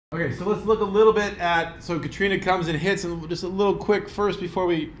Okay, so let's look a little bit at, so Katrina comes and hits, and just a little quick first before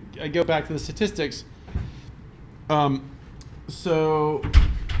we go back to the statistics. So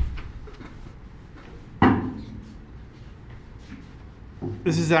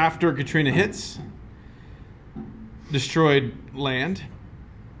this is after Katrina hits, destroyed land.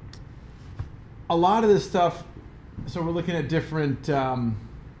 A lot of this stuff, so we're looking at different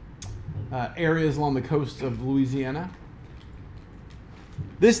areas along the coast of Louisiana.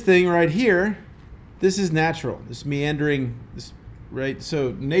 This thing right here, this is natural. This meandering, this, right?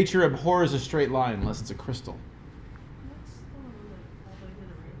 So nature abhors a straight line unless it's a crystal.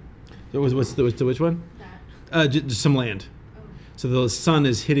 What's the which one? Just some land. Oh. So the sun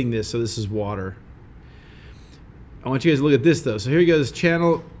is hitting this, so this is water. I want you guys to look at this though. So here you go, this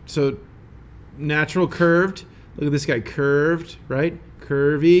channel. So natural curved. Look at this guy, curved, right?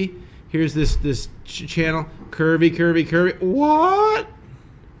 Curvy. Here's this channel, curvy, curvy, curvy. What?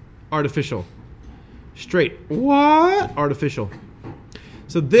 Artificial. Straight. What? Artificial.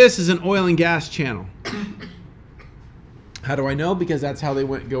 So this is an oil and gas channel. How do I know? Because that's how they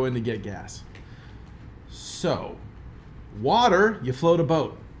go in to get gas. So water, you float a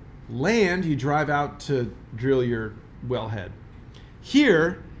boat. Land, you drive out to drill your wellhead.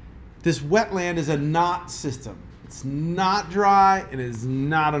 Here, this wetland is a knot system. It's not dry and it is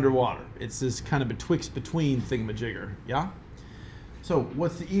not underwater. It's this kind of between thingamajigger, yeah? So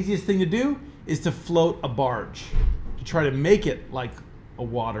what's the easiest thing to do is to float a barge, to try to make it like a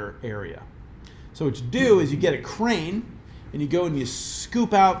water area. So what you do is you get a crane and you go and you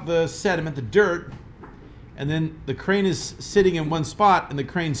scoop out the sediment, the dirt, and then the crane is sitting in one spot and the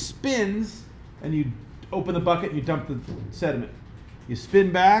crane spins and you open the bucket and you dump the sediment. You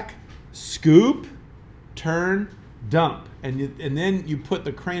spin back, scoop, turn, dump, and then you put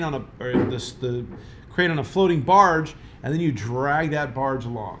the crane on the crane on a floating barge, and then you drag that barge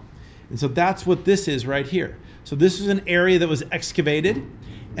along. And so that's what this is right here. So this is an area that was excavated,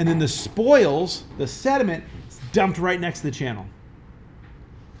 and then the spoils, the sediment, is dumped right next to the channel.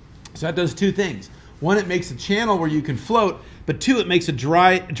 So that does two things. One, it makes a channel where you can float, but two, it makes a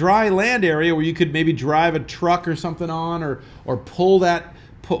dry land area where you could maybe drive a truck or something on, or pull that,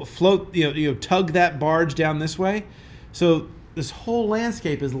 float, tug that barge down this way. So this whole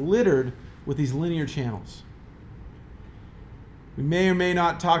landscape is littered with these linear channels. We may or may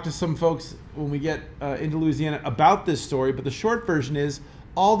not talk to some folks when we get into Louisiana about this story, but the short version is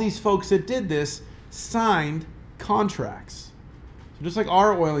all these folks that did this signed contracts. So just like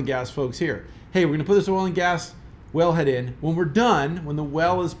our oil and gas folks here. Hey, we're going to put this oil and gas wellhead in. When we're done, when the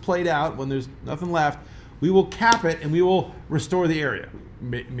well is played out, when there's nothing left, we will cap it and we will restore the area.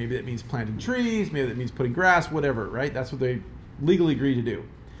 Maybe that means planting trees, maybe that means putting grass, whatever, right? That's what they legally agree to do.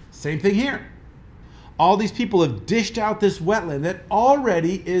 Same thing here. All these people have dished out this wetland that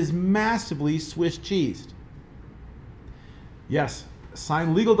already is massively Swiss cheesed. Yes,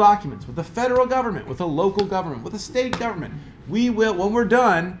 sign legal documents with the federal government, with the local government, with the state government. We will, when we're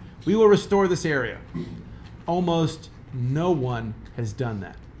done, we will restore this area. Almost no one has done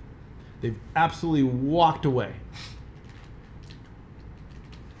that. They've absolutely walked away.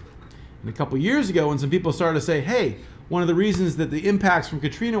 And a couple years ago, when some people started to say, hey, one of the reasons that the impacts from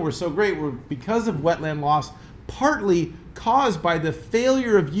Katrina were so great were because of wetland loss, partly caused by the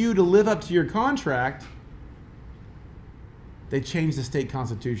failure of you to live up to your contract, they changed the state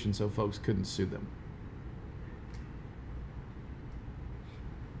constitution so folks couldn't sue them.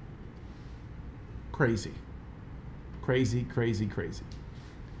 Crazy. Crazy, crazy, crazy.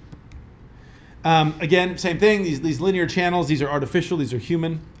 Again, same thing. These linear channels, these are artificial. These are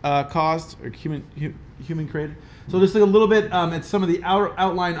human caused or human created. So just look a little bit at some of the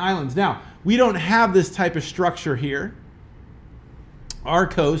outlying islands. Now, we don't have this type of structure here. Our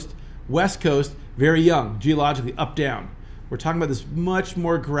coast, west coast, very young, geologically, up, down. We're talking about this much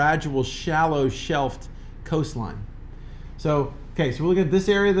more gradual, shallow, shelved coastline. So, okay, so we're looking at this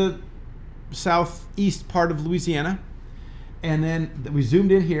area, the southeast part of Louisiana. And then we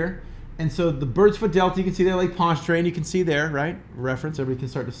zoomed in here. And so the Bird's Foot Delta, you can see there, Lake Pontchartrain, you can see there, right? Reference, everybody can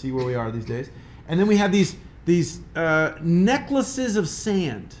start to see where we are these days. And then we have these necklaces of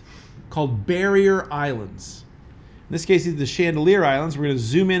sand called barrier islands. In this case, these are the Chandelier Islands. We're going to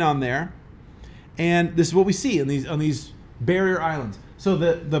zoom in on there. And this is what we see on these barrier islands. So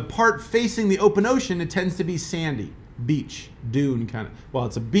the part facing the open ocean, it tends to be sandy, beach, dune kind of. Well,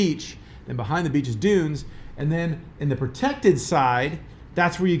 it's a beach, then behind the beach is dunes. And then in the protected side,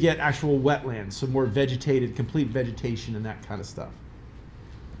 that's where you get actual wetlands, so more vegetated, complete vegetation and that kind of stuff.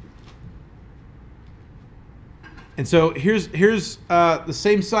 And so here's the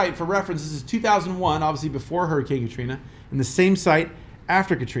same site for reference. This is 2001, obviously before Hurricane Katrina, and the same site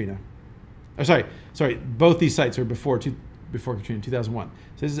after Katrina. Oh, sorry. Both these sites are before Katrina, 2001.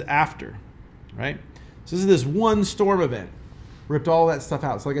 So this is after, right? So this is this one storm event, ripped all that stuff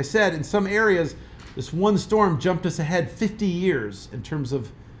out. So like I said, in some areas, this one storm jumped us ahead 50 years in terms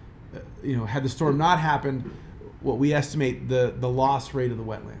of, had the storm not happened, what we estimate the loss rate of the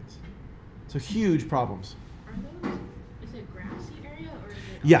wetlands. So huge problems. Are those? Is it grassy area or is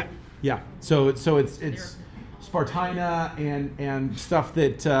it? Yeah. So it's Spartina and stuff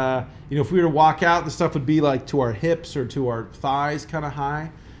that if we were to walk out, the stuff would be like to our hips or to our thighs, kind of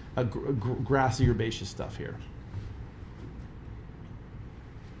high, grassy herbaceous stuff here.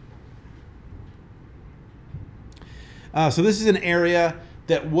 So this is an area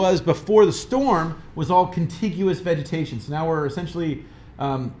that was, before the storm, was all contiguous vegetation. So now we're essentially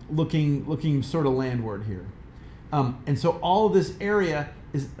looking sort of landward here. And so all of this area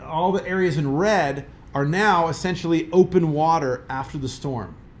all the areas in red are now essentially open water after the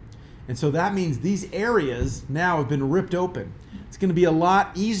storm. And so that means these areas now have been ripped open. It's going to be a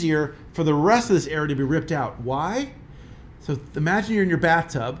lot easier for the rest of this area to be ripped out. Why? So imagine you're in your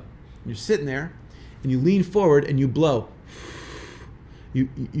bathtub, and you're sitting there, and you lean forward and you blow.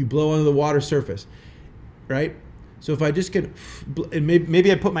 You blow onto the water surface, right? So if I just get, and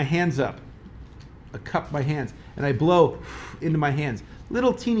maybe I put my hands up, I cup my hands, and I blow into my hands.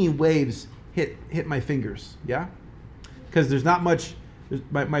 Little teeny waves hit my fingers, yeah? Because there's not much,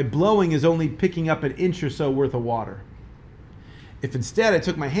 my blowing is only picking up an inch or so worth of water. If instead I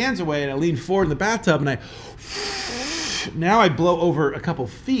took my hands away and I leaned forward in the bathtub and now I blow over a couple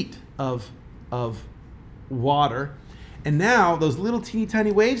feet of water, and now those little teeny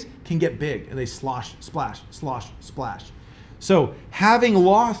tiny waves can get big and they slosh, splash, slosh, splash. So having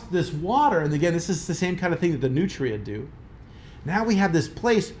lost this water, and again, this is the same kind of thing that the nutria do, now we have this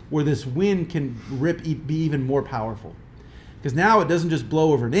place where this wind can be even more powerful. Because now it doesn't just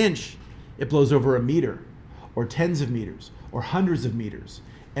blow over an inch, it blows over a meter, or tens of meters, or hundreds of meters.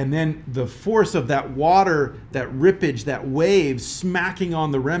 And then the force of that water, that rippage, that wave smacking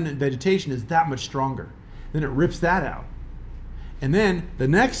on the remnant vegetation is that much stronger. Then it rips that out. And then the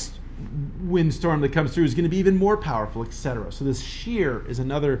next windstorm that comes through is going to be even more powerful, etc. So this shear is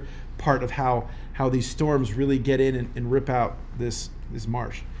another part of how these storms really get in and rip out this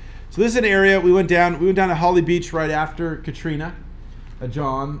marsh. So this is an area we went down to Holly Beach right after Katrina.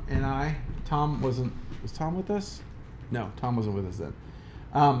 John and I. Was Tom with us? No, Tom wasn't with us then.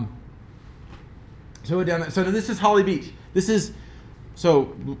 So we're down. So this is Holly Beach. This is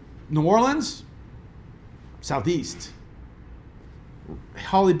New Orleans, southeast.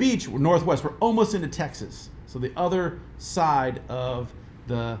 Holly Beach, we're northwest. We're almost into Texas. So the other side of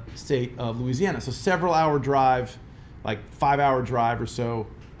the state of Louisiana. So several hour drive, like 5-hour drive or so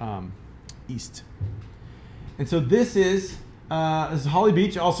east. And so this is Holly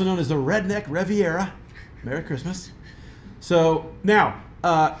Beach, also known as the Redneck Riviera. Merry Christmas. So now,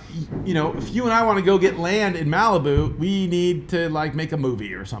 if you and I want to go get land in Malibu, we need to like make a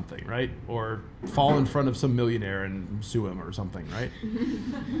movie or something, right? Or fall in front of some millionaire and sue him or something, right?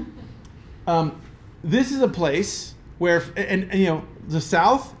 This is a place where, and the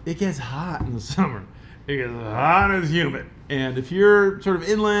South, it gets hot in the summer. It gets hot and it's humid. And if you're sort of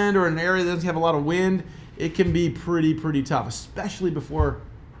inland or in an area that doesn't have a lot of wind, it can be pretty tough, especially before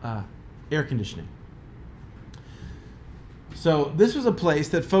air conditioning. So this was a place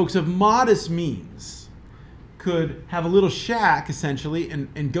that folks of modest means could have a little shack, essentially,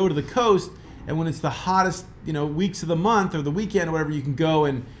 and go to the coast. And when it's the hottest, weeks of the month or the weekend or whatever, you can go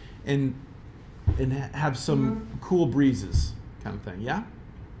and have some cool breezes, kind of thing. Yeah.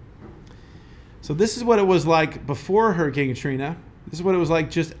 So this is what it was like before Hurricane Katrina. This is what it was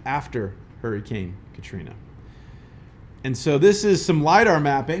like just after Hurricane Katrina. And so this is some LiDAR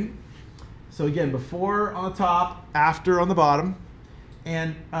mapping. So again, before on the top, after on the bottom.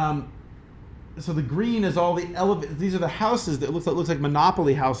 And so the green is all the elevators. These are the houses that looks like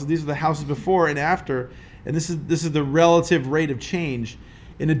Monopoly houses. These are the houses before and after. And this is the relative rate of change.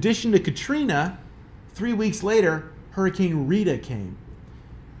 In addition to Katrina, 3 weeks later, Hurricane Rita came.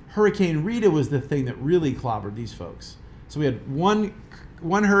 Hurricane Rita was the thing that really clobbered these folks. So we had one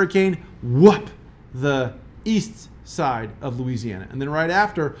hurricane, whoop, the east side of Louisiana. And then right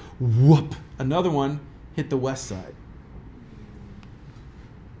after, whoop, another one hit the west side.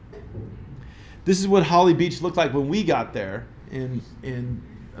 This is what Holly Beach looked like when we got there in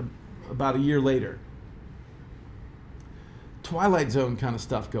about a year later. Twilight Zone kind of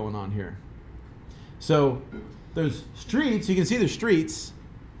stuff going on here. So there's streets, you can see there's streets,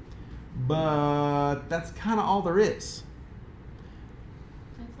 but that's kind of all there is.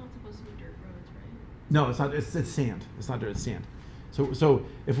 That's not supposed to be dirt roads, right? No, it's not. It's sand. It's not dirt. It's sand. So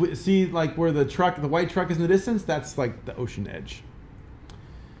if we see like where the white truck is in the distance, that's like the ocean edge.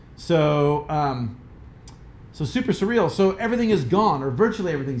 So so super surreal. So everything is gone, or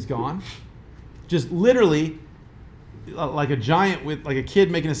virtually everything's gone. Just literally, like a giant with like a kid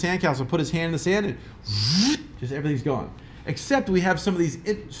making a sandcastle, put his hand in the sand and just everything's gone. Except we have some of these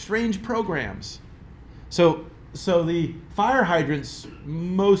strange programs. So the fire hydrants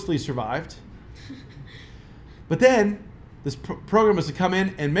mostly survived, but then this program was to come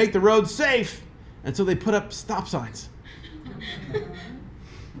in and make the road safe, and so they put up stop signs.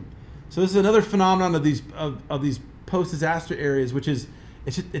 So this is another phenomenon of these post-disaster areas, which is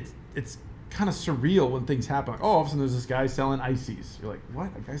it's kind of surreal when things happen. Like, oh, all of a sudden there's this guy selling ices. You're like,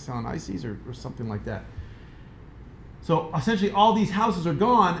 what? A guy selling ices or something like that. So essentially all these houses are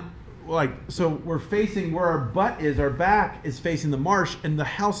gone. Like, so we're facing where our butt is, our back is facing the marsh, and the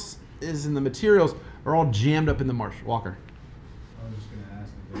house is in the materials are all jammed up in the marsh. Walker. I was just going to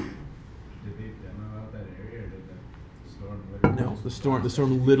ask, did they demo out that area, or did the storm literally? No, the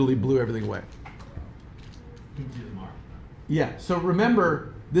storm literally blew everything away. Yeah, so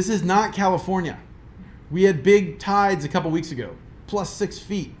remember, this is not California. We had big tides a couple weeks ago, plus 6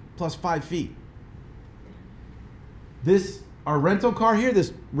 feet, plus 5 feet. Our rental car here,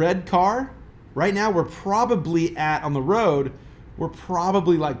 this red car, right now we're probably on the road, we're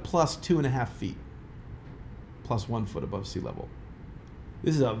probably like plus 2.5 feet, plus 1 foot above sea level.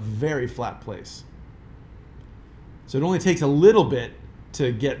 This is a very flat place. So it only takes a little bit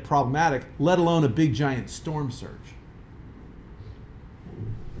to get problematic, let alone a big giant storm surge.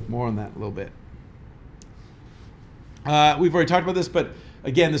 More on that in a little bit. We've already talked about this, but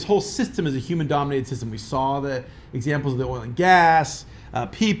again, this whole system is a human-dominated system. We saw the examples of the oil and gas,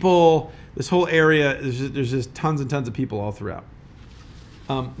 people. This whole area, there's just tons and tons of people all throughout.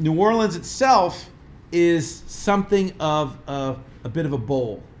 New Orleans itself is something of a bit of a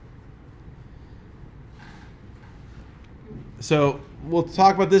bowl. So we'll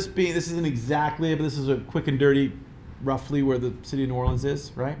talk about this isn't exactly, but this is a quick and dirty, roughly where the city of New Orleans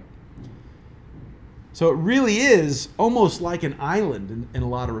is, right? So it really is almost like an island in a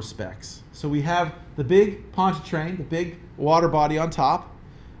lot of respects. So we have the big Pontchartrain, the big water body on top.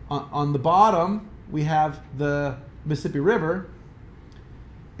 On the bottom, we have the Mississippi River.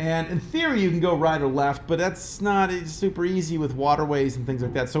 And in theory, you can go right or left, but that's not super easy with waterways and things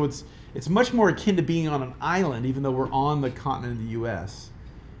like that. So it's much more akin to being on an island, even though we're on the continent of the U.S.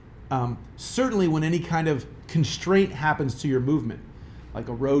 Certainly when any kind of constraint happens to your movement, like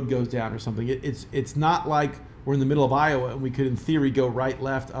a road goes down or something, it's not like we're in the middle of Iowa and we could in theory go right,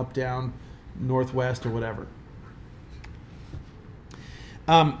 left, up, down, northwest, or whatever.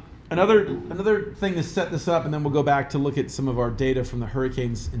 Another thing to set this up, and then we'll go back to look at some of our data from the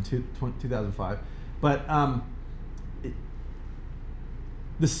hurricanes in 2005. But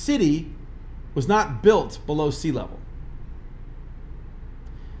the city was not built below sea level.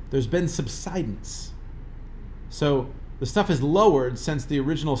 There's been subsidence. So the stuff is lowered since the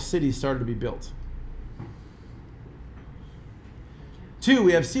original city started to be built. 2,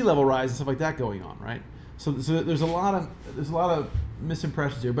 we have sea level rise and stuff like that going on, right? So there's a lot of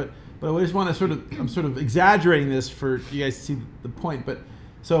misimpressions here, but I just want to I'm sort of exaggerating this for you guys to see the point. But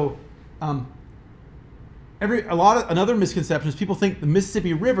so another misconception is people think the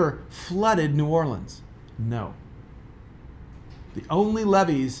Mississippi River flooded New Orleans. No. The only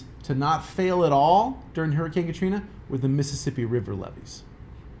levees to not fail at all during Hurricane Katrina were the Mississippi River levees.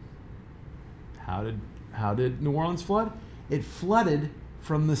 How did New Orleans flood? It flooded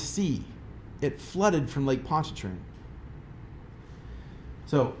from the sea. It flooded from Lake Pontchartrain.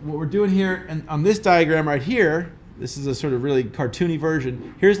 So what we're doing here, and on this diagram right here, this is a sort of really cartoony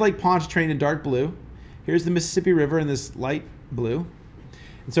version. Here's Lake Pontchartrain in dark blue. Here's the Mississippi River in this light blue.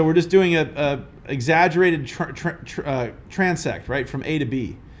 And so we're just doing a exaggerated transect, right, from A to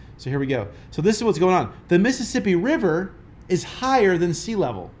B. So here we go. So this is what's going on. The Mississippi River is higher than sea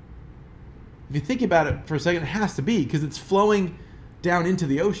level. If you think about it for a second, it has to be because it's flowing down into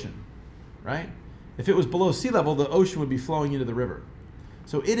the ocean, right? If it was below sea level, the ocean would be flowing into the river.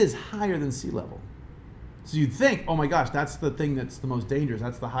 So it is higher than sea level. So you'd think, oh my gosh, that's the thing that's the most dangerous.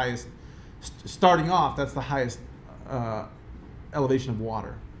 That's the highest, starting off, that's the highest elevation of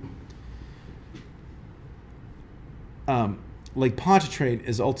water. Lake Pontchartrain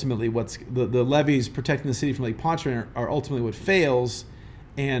is ultimately what's, the levees protecting the city from Lake Pontchartrain are ultimately what fails,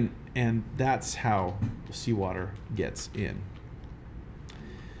 and that's how seawater gets in.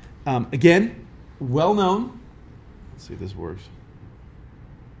 Again, well known. Let's see if this works.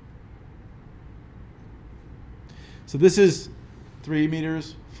 So this is 3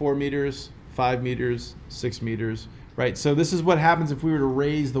 meters, 4 meters, 5 meters, 6 meters. right? So this is what happens if we were to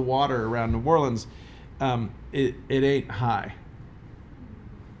raise the water around New Orleans. It ain't high.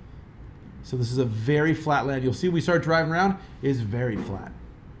 So this is a very flat land. You'll see we start driving around, it's very flat.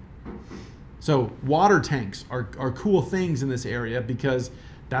 So water tanks are cool things in this area because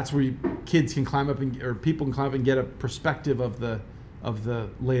that's where kids can climb up or people can climb up and get a perspective of the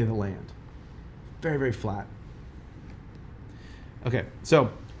lay of the land. Very, very flat. Okay,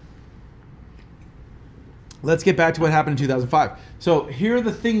 so let's get back to what happened in 2005. So here are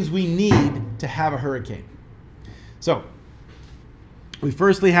the things we need to have a hurricane. So we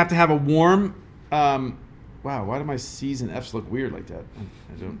firstly have to have a warm, wow, why do my C's and F's look weird like that?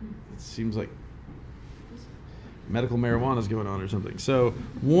 I don't, it seems like medical marijuana is going on or something. So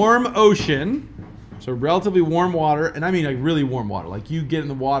warm ocean, so relatively warm water, and I mean like really warm water. Like you get in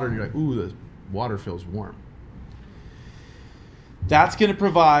the water and you're like, ooh, the water feels warm. That's going to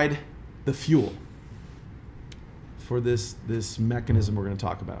provide the fuel for this mechanism we're going to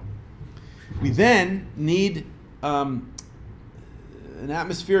talk about. We then need an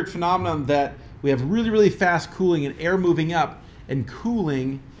atmospheric phenomenon that we have really, really fast cooling and air moving up and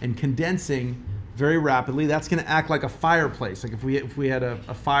cooling and condensing very rapidly. That's going to act like a fireplace. Like if we had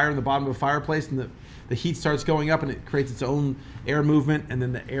a fire in the bottom of a fireplace and the heat starts going up and it creates its own air movement, and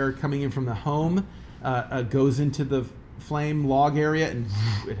then the air coming in from the home goes into the flame log area and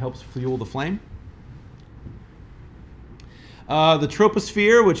it helps fuel the flame. The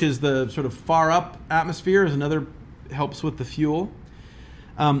troposphere, which is the sort of far up atmosphere, is another helps with the fuel.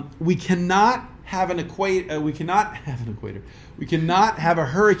 We cannot have an equator. We cannot have an equator. We cannot have a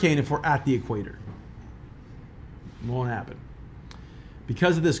hurricane if we're at the equator. It won't happen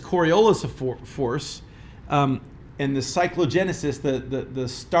because of this Coriolis force and the cyclogenesis, the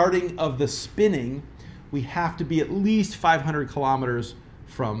starting of the spinning. We have to be at least 500 kilometers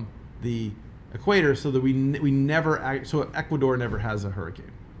from the equator so that we never, so Ecuador never has a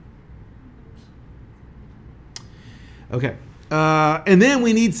hurricane. Okay, and then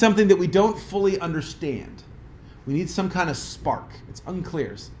we need something that we don't fully understand. We need some kind of spark. It's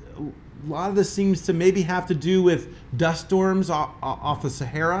unclear. A lot of this seems to maybe have to do with dust storms off the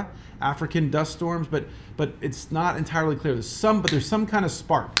Sahara, African dust storms, but it's not entirely clear. There's some kind of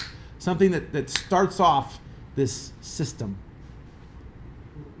spark, something that starts off this system.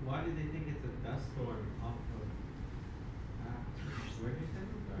 Why do they think it's a dust storm off of where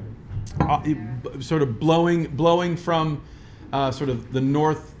did you say? Sort of blowing from sort of the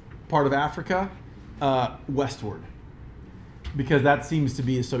north part of Africa westward, because that seems to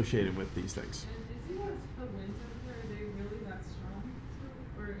be associated with these things. And is it what's the winds over there? Are they really that strong,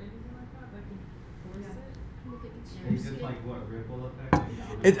 or anything like that can force it? It's just like what, ripple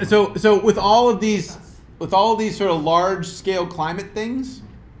effect? So with all of these sort of large scale climate things,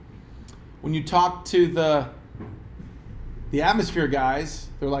 when you talk to the atmosphere guys,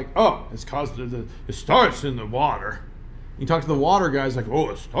 they're like, oh, it's caused it starts in the water. You talk to the water guys, like, oh,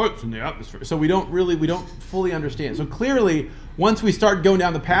 it starts in the atmosphere. So we don't fully understand. So clearly, once we start going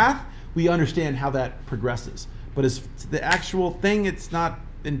down the path, we understand how that progresses. But as the actual thing, it's not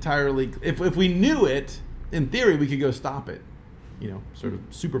entirely. If we knew it, in theory, we could go stop it. You know, sort of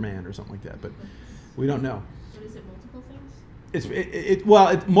Superman or something like that. But we don't know. What is it, multiple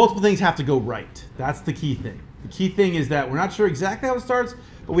things? Multiple things have to go right. That's the key thing. The key thing is that we're not sure exactly how it starts,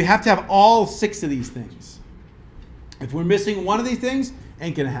 but we have to have all 6 of these things. If we're missing one of these things,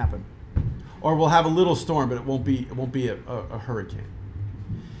 ain't gonna happen. Or we'll have a little storm, but it won't be a hurricane.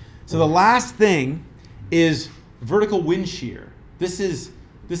 So the last thing is vertical wind shear. This is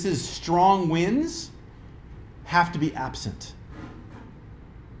strong winds have to be absent.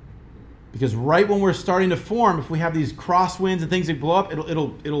 Because right when we're starting to form, if we have these crosswinds and things that blow up,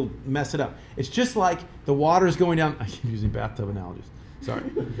 it'll mess it up. It's just like the water is going down. I keep using bathtub analogies. Sorry.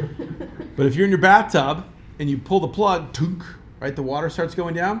 But if you're in your bathtub and you pull the plug, tunk, right, the water starts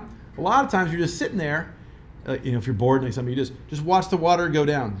going down. A lot of times you're just sitting there. If you're bored next time, you just watch the water go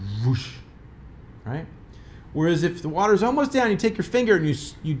down, whoosh, right? Whereas if the water's almost down, you take your finger and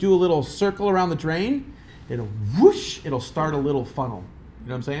you do a little circle around the drain. It'll whoosh. It'll start a little funnel. You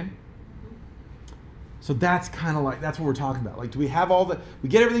know what I'm saying? So that's kind of like, that's what we're talking about. Like, do we have we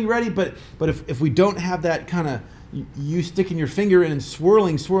get everything ready, but if we don't have that kind of, you sticking your finger in and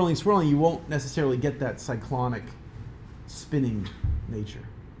swirling, you won't necessarily get that cyclonic spinning nature.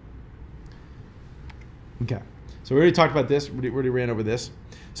 Okay, so we already talked about this, we already ran over this.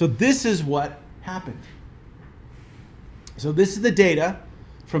 So this is what happened. So this is the data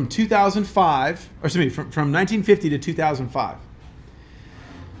from 2005, or excuse me, from 1950 to 2005.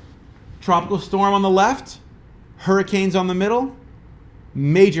 Tropical storm on the left, hurricanes on the middle,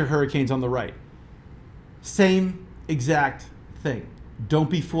 major hurricanes on the right. Same exact thing. Don't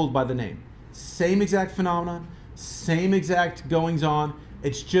be fooled by the name. Same exact phenomenon, same exact goings on.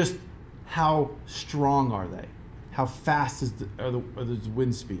 It's just how strong are they? How fast is are the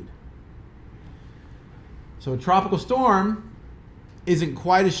wind speed? So a tropical storm isn't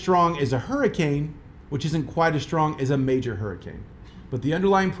quite as strong as a hurricane, which isn't quite as strong as a major hurricane. But the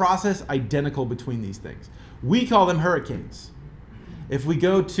underlying process, identical between these things. We call them hurricanes. If we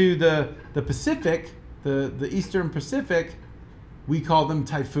go to the Pacific, the Eastern Pacific, we call them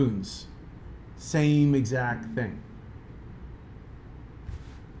typhoons. Same exact thing.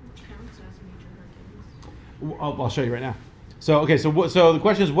 Which counts as major hurricanes? I'll show you right now. So the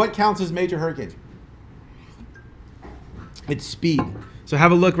question is, what counts as major hurricanes? It's speed. So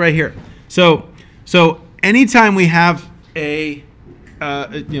have a look right here. So anytime we have a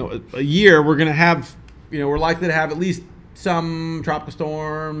year, we're going to have, we're likely to have at least some tropical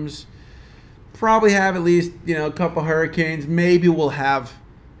storms, probably have at least, a couple hurricanes. Maybe we'll have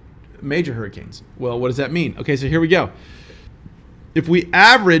major hurricanes. Well, what does that mean? Okay, so here we go. If we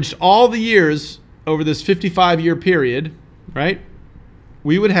averaged all the years over this 55-year period, right,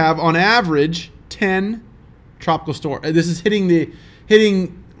 we would have on average 10 tropical storms. This is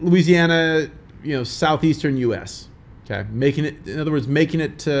hitting Louisiana, southeastern U.S. Okay, in other words, making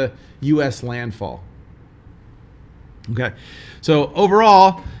it to U.S. landfall. Okay, so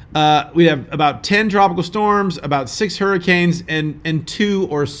overall, we have about 10 tropical storms, about 6 hurricanes, and 2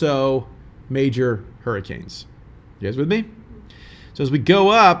 or so major hurricanes. You guys with me? So as we go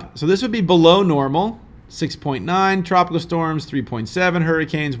up, so this would be below normal, 6.9 tropical storms, 3.7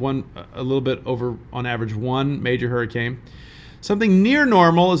 hurricanes, a little bit over on average 1 major hurricane. Something near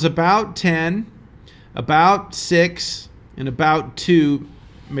normal is about 10, about 6, and about 2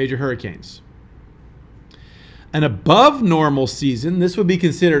 major hurricanes. An above normal season, this would be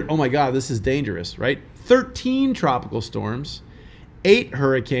considered, oh my God, this is dangerous, right? 13 tropical storms, 8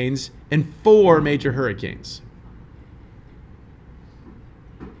 hurricanes, and 4 major hurricanes.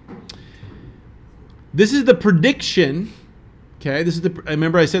 This is the prediction. Okay, this is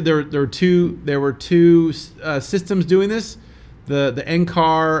remember I said there were two systems doing this, the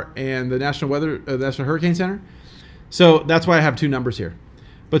NCAR and the National Hurricane Center. So that's why I have 2 numbers here.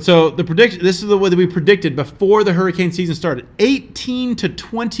 But so the prediction, this is the way that we predicted before the hurricane season started. 18 to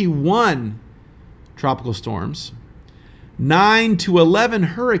 21 tropical storms, 9 to 11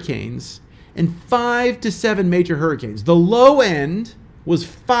 hurricanes, and 5 to 7 major hurricanes. The low end was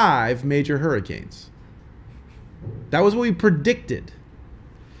 5 major hurricanes. That was what we predicted.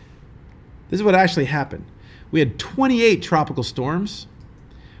 This is what actually happened. We had 28 tropical storms.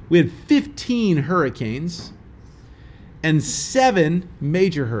 We had 15 hurricanes and 7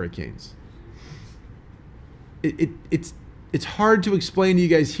 major hurricanes. It's hard to explain to you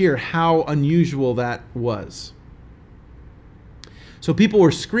guys here how unusual that was. So people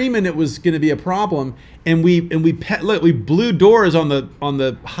were screaming it was going to be a problem, and we blew doors on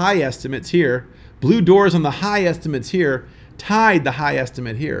the high estimates here, blew doors on the high estimates here, tied the high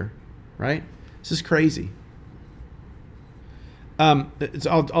estimate here, right? This is crazy. When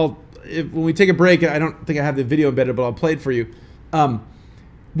we take a break, I don't think I have the video embedded, but I'll play it for you.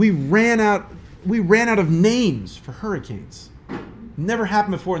 We ran out of names for hurricanes. Never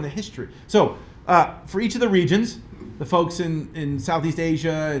happened before in the history. So for each of the regions, the folks in Southeast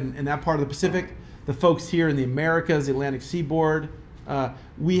Asia and that part of the Pacific, the folks here in the Americas, the Atlantic Seaboard,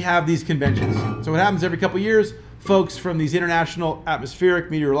 we have these conventions. So what happens every couple of years, folks from these international atmospheric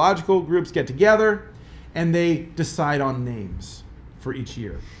meteorological groups get together and they decide on names for each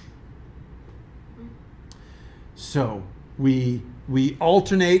year. So we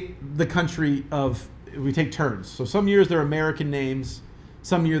alternate the country we take turns. So some years they're American names,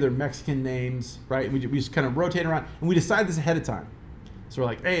 some year they're Mexican names, right? And we just kind of rotate around, and we decide this ahead of time. So we're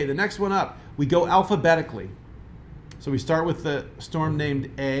like, hey, the next one up, we go alphabetically. So we start with the storm named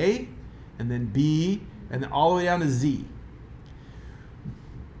A, and then B, and then all the way down to Z.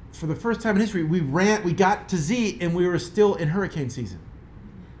 For the first time in history, we got to Z, and we were still in hurricane season.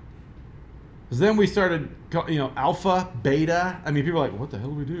 Because then we started, alpha, beta. I mean, people are like, what the hell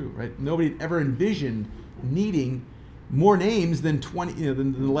do we do, right? Nobody had ever envisioned needing more names than 20,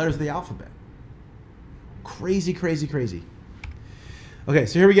 than the letters of the alphabet. Crazy, crazy, crazy. Okay,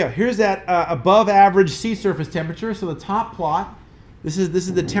 so here we go. Here's that above average sea surface temperature. So the top plot, this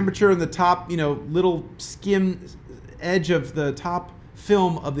is the temperature in the top, little skim edge of the top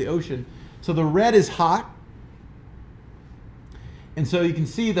film of the ocean. So the red is hot. And so you can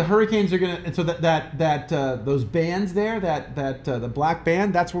see the hurricanes are going to, and so those bands there, the black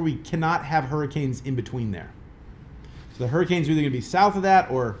band, that's where we cannot have hurricanes in between there. So the hurricanes are either going to be south of that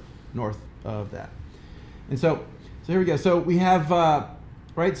or north of that. And so So here we go. So we have,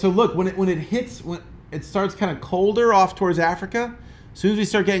 right? So look, when it hits, when it starts kind of colder off towards Africa, as soon as we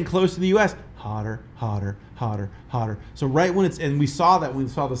start getting close to the U.S., hotter, hotter, hotter, hotter. So right when it's, and we saw that when we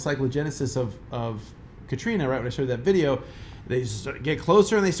saw the cyclogenesis of Katrina, right when I showed that video, they get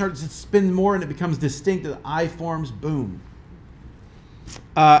closer and they start to spin more and it becomes distinct. The eye forms, boom.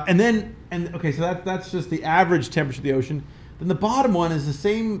 Okay, so that's just the average temperature of the ocean. Then the bottom one is the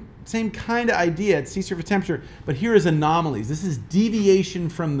same kind of idea. It's sea surface temperature, but here is anomalies. This is deviation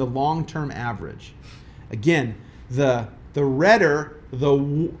from the long-term average. Again, the redder,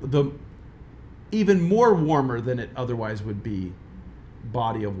 the even more warmer than it otherwise would be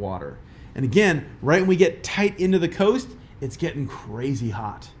body of water. And again, right when we get tight into the coast, it's getting crazy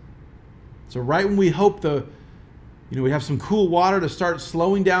hot. So right when we hope we have some cool water to start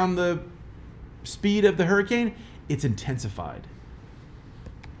slowing down the speed of the hurricane, it's intensified.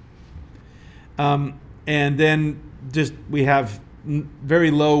 And then just we have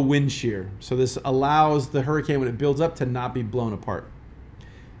very low wind shear. So this allows the hurricane, when it builds up, to not be blown apart.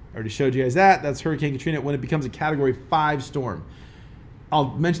 I already showed you guys that. That's Hurricane Katrina when it becomes a Category 5 storm.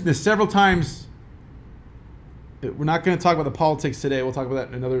 I'll mention this several times. We're not going to talk about the politics today. We'll talk about that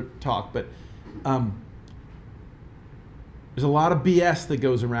in another talk. But there's a lot of BS that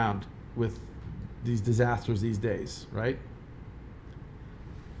goes around with these disasters these days, right?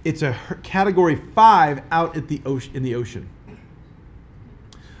 It's a Category 5 out at the ocean, in the ocean.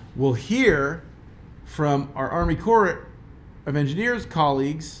 We'll hear from our Army Corps of Engineers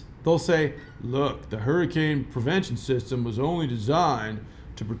colleagues. They'll say, look, the hurricane prevention system was only designed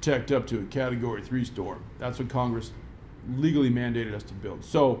to protect up to a Category 3 storm. That's what Congress legally mandated us to build.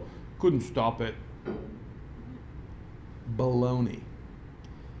 So couldn't stop it. Baloney.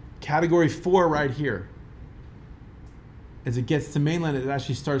 Category 4 right here. As it gets to mainland, it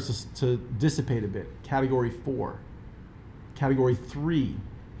actually starts to dissipate a bit. Category 4. Category 3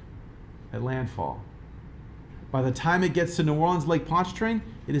 at landfall. By the time it gets to New Orleans, Lake Pontchartrain,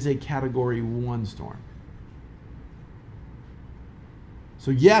 it is a Category 1 storm.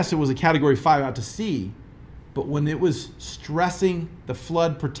 So yes, it was a Category 5 out to sea, but when it was stressing the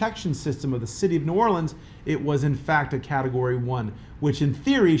flood protection system of the city of New Orleans, it was in fact a Category 1, which in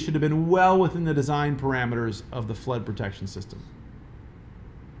theory should have been well within the design parameters of the flood protection system.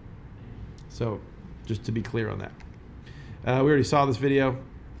 So just to be clear on that. We already saw this video.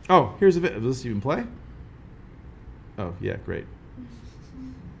 Oh, here's a video. Does this even play? Oh, yeah, great.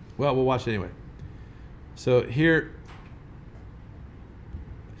 Well, we'll watch it anyway. So here,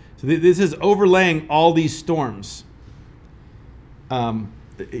 this is overlaying all these storms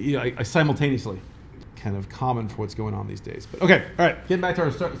simultaneously. Kind of common for what's going on these days. But okay, all right, getting back to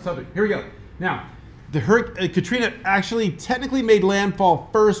our subject. Here we go. Now, the Katrina actually technically made landfall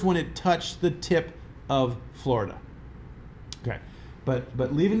first when it touched the tip of Florida. Okay,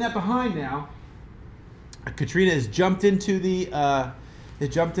 but leaving that behind now, Katrina has jumped into the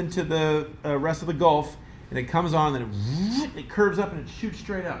rest of the Gulf, and it comes on, and it curves up and it shoots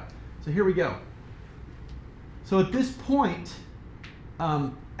straight up. So here we go. So at this point,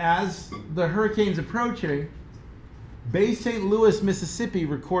 as the hurricane's approaching, Bay St. Louis, Mississippi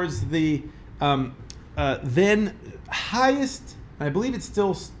records the then highest, and I believe it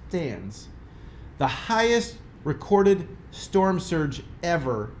still stands, the highest recorded storm surge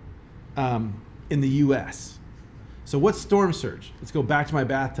ever in the U.S. So what's storm surge? Let's go back to my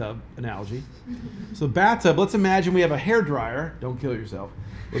bathtub analogy. So bathtub, let's imagine we have a hairdryer. Don't kill yourself.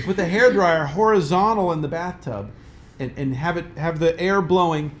 We put the hairdryer horizontal in the bathtub and have the air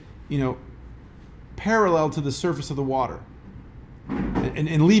blowing, parallel to the surface of the water.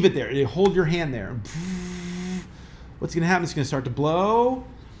 And leave it there. You hold your hand there. What's going to happen? It's going to start to blow,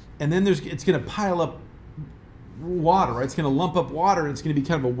 and then it's going to pile up water, right? It's going to lump up water, and it's going to be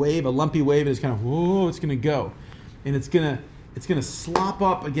kind of a wave, a lumpy wave, and it's kind of, whoa, it's going to go. And it's going to slop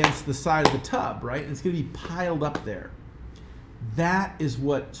up against the side of the tub, right? And it's going to be piled up there. That is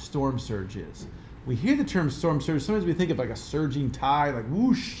what storm surge is. We hear the term storm surge. Sometimes we think of like a surging tide, like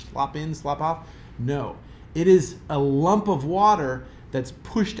whoosh, slop in, slop off. No, it is a lump of water that's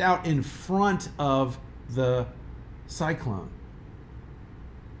pushed out in front of the cyclone.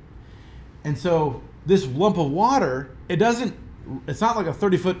 And so this lump of water, it's not like a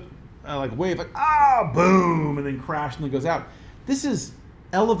 30-foot like wave, like boom, and then crash and then goes out. This is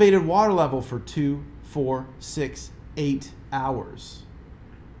elevated water level for 2, 4, 6, 8 hours.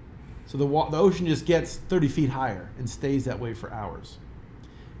 So the ocean just gets 30 feet higher and stays that way for hours.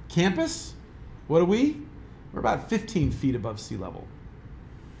 Campus, what are we? We're about 15 feet above sea level,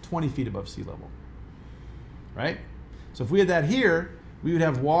 20 feet above sea level, right? So if we had that here, we would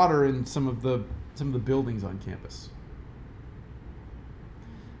have water in some of the buildings on campus.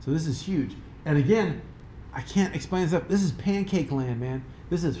 So this is huge. And again, I can't explain this up. This is pancake land, man.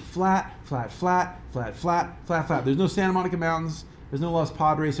 This is flat, flat, flat, flat, flat, flat, flat. There's no Santa Monica Mountains. There's no Los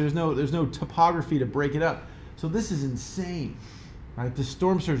Padres. There's no topography to break it up. So this is insane, right? The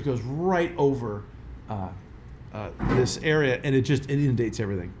storm surge goes right over this area, and it inundates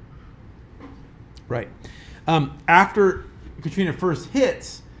everything. Right. After Katrina first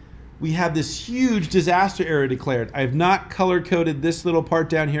hits, we have this huge disaster area declared. I have not color-coded this little part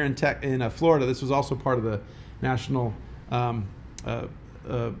down here in Florida. This was also part of the National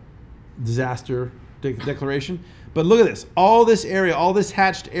Disaster Declaration. But look at this. All this area, all this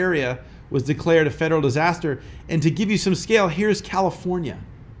hatched area was declared a federal disaster. And to give you some scale, here's California,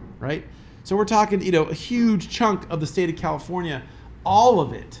 right? So we're talking, a huge chunk of the state of California, all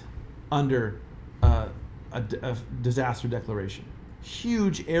of it under a disaster declaration.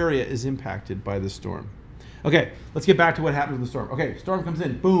 Huge area is impacted by this storm. Okay, let's get back to what happens with the storm. Okay, storm comes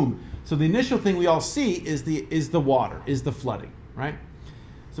in, boom. So the initial thing we all see is the water, is the flooding, right?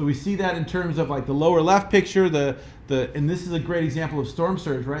 So we see that in terms of like the lower left picture, and this is a great example of storm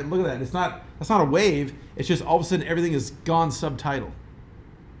surge, right? Look at that. That's not a wave. It's just all of a sudden everything is gone subtidal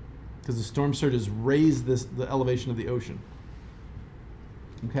because the storm surge has raised the elevation of the ocean.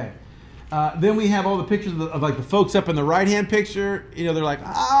 Okay. Then we have all the pictures of like the folks up in the right-hand picture. They're like,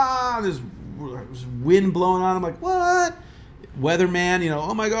 there's wind blowing on. I'm like, what? Weatherman,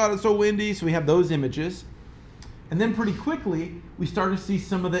 oh my God, it's so windy. So we have those images. And then pretty quickly, we start to see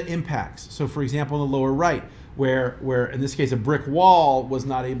some of the impacts. So for example, in the lower right, where in this case, a brick wall was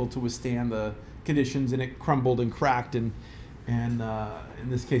not able to withstand the conditions and it crumbled and cracked and in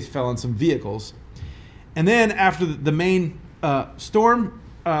this case, fell on some vehicles. And then after the main storm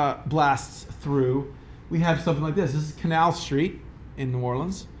blasts through, we have something like this. This is Canal Street in New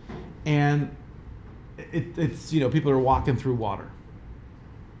Orleans, and it's people are walking through water.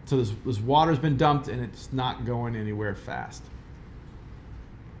 So this water's been dumped, and it's not going anywhere fast.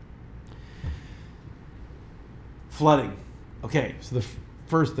 Flooding. Okay, so the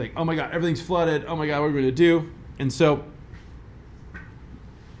first thing, oh my God, everything's flooded. Oh my God, what are we going to do? And so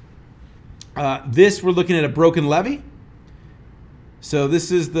this, we're looking at a broken levee. So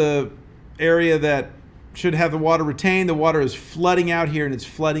this is the area that should have the water retained. The water is flooding out here, and it's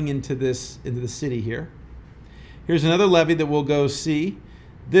flooding into the city here. Here's another levee that we'll go see.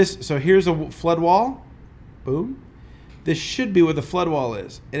 So here's a flood wall. Boom. This should be where the flood wall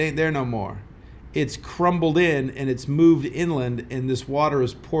is. It ain't there no more. It's crumbled in, and it's moved inland, and this water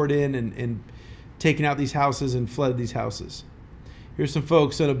is poured in and taken out these houses and flooded these houses. Here's some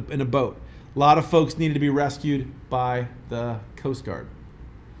folks in a boat. A lot of folks needed to be rescued by the Coast Guard.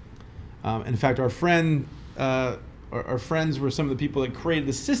 In fact, our friends were some of the people that created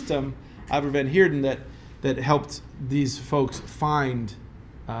the system, Ivor Van Heerden, that helped these folks find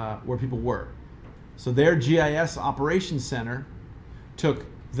where people were. So their GIS operations center took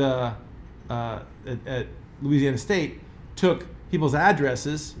at Louisiana State, took people's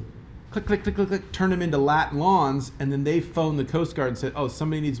addresses, click, click, click, click, click, turned them into lat and lawns, and then they phoned the Coast Guard and said, oh,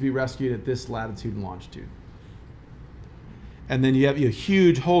 somebody needs to be rescued at this latitude and longitude. And then you have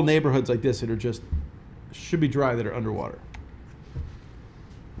huge whole neighborhoods like this that are just, should be dry, that are underwater.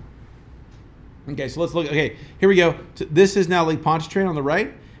 Okay, so let's look. Okay, here we go. So this is now Lake Pontchartrain on the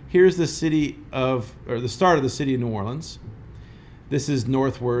right. Here's the the start of the city of New Orleans. This is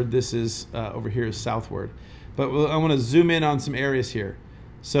northward. This is over here is southward. But I want to zoom in on some areas here.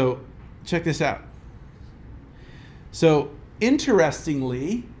 So check this out. So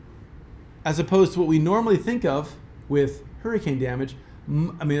interestingly, as opposed to what we normally think of with hurricane damage,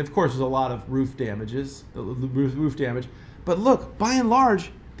 I mean, of course, there's a lot of roof damage. But look, by and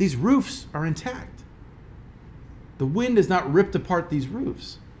large, these roofs are intact. The wind has not ripped apart these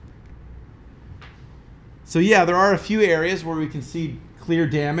roofs. So yeah, there are a few areas where we can see clear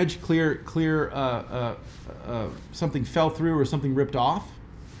damage, something fell through or something ripped off.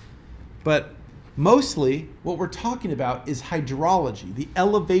 But mostly what we're talking about is hydrology. The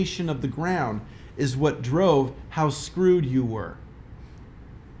elevation of the ground is what drove how screwed you were.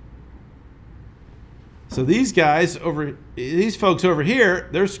 So these folks over here,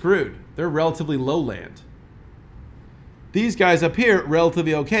 they're screwed. They're relatively lowland. These guys up here,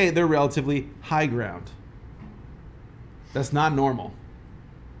 relatively okay, they're relatively high ground. That's not normal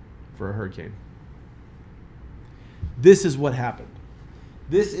for a hurricane. This is what happened.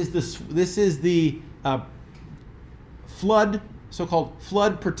 This is the so-called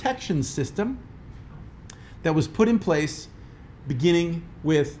flood protection system that was put in place beginning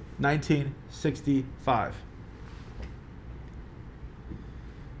with 1965.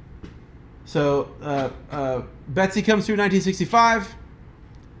 So Betsy comes through 1965.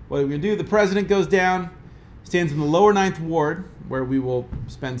 what are we going to do? The president goes down, stands in the lower 9th ward, where we will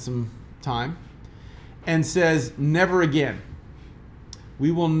spend some time, and says, never again.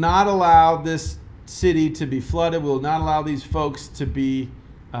 We will not allow this city to be flooded. We will not allow these folks to be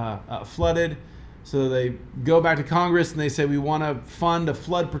flooded. So they go back to Congress and they say, we want to fund a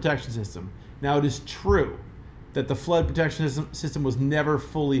flood protection system. Now, it is true that the flood protection system was never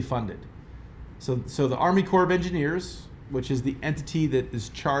fully funded. So the Army Corps of Engineers, which is the entity that is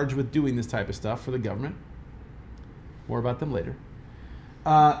charged with doing this type of stuff for the government, more about them later,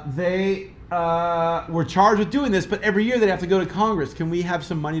 they were charged with doing this, but every year they'd have to go to Congress. Can we have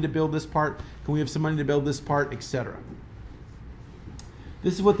some money to build this part? Can we have some money to build this part, etc.?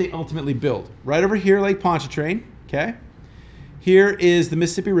 This is what they ultimately build. Right over here, Lake Pontchartrain, okay? Here is the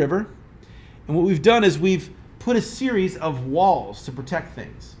Mississippi River. And what we've done is we've put a series of walls to protect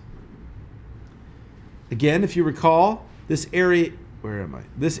things. Again, if you recall, this area, where am I?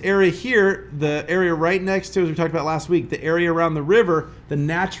 This area here, the area right next to, as we talked about last week, the area around the river, the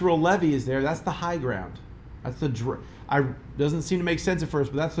natural levee is there. That's the high ground. That's the doesn't seem to make sense at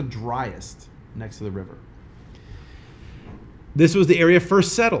first, but that's the driest next to the river. This was the area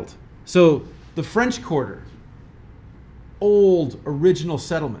first settled. So the French Quarter, old original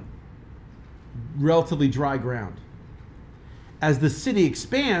settlement, relatively dry ground. As the city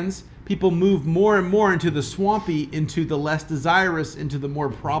expands, people move more and more into the swampy, into the less desirous, into the more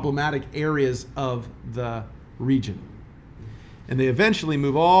problematic areas of the region. And they eventually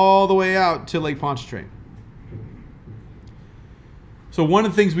move all the way out to Lake Pontchartrain. So one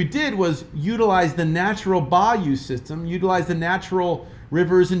of the things we did was utilize the natural bayou system, utilize the natural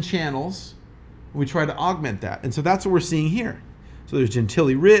rivers and channels, and we try to augment that. And so that's what we're seeing here. So there's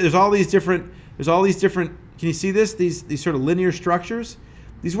Gentilly Ridge, there's all these different, can you see this? These sort of linear structures?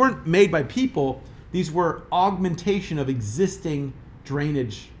 These weren't made by people, these were augmentation of existing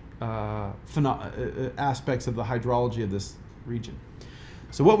drainage aspects of the hydrology of this region.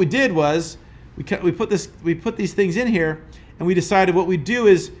 So what we did was, we put these things in here, and we decided what we'd do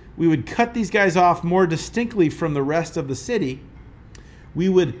is we would cut these guys off more distinctly from the rest of the city. We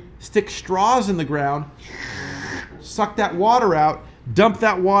would stick straws in the ground, suck that water out, dump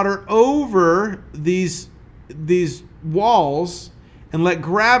that water over these walls, and let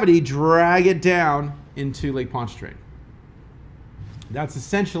gravity drag it down into Lake Pontchartrain. That's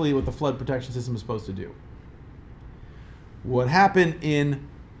essentially what the flood protection system is supposed to do. What happened in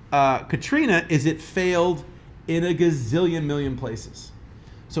Katrina is it failed in a gazillion million places.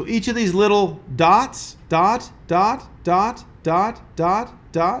 So each of these little dots, dot, dot, dot, dot, dot,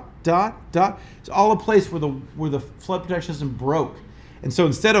 dot, dot, dot, it's all a place where the flood protection system broke. And so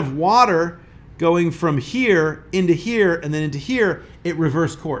instead of water going from here into here and then into here, it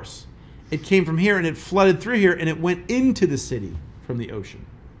reversed course. It came from here and it flooded through here and it went into the city from the ocean.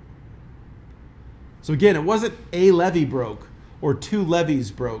 So again, it wasn't a levee broke or 2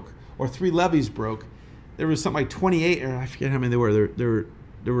 levees broke or 3 levees broke. There was something like 28, or I forget how many there were. There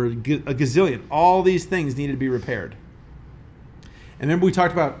were a gazillion. All these things needed to be repaired. And remember we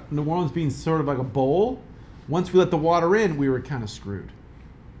talked about New Orleans being sort of like a bowl? Once we let the water in, we were kind of screwed.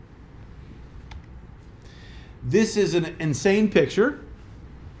 This is an insane picture.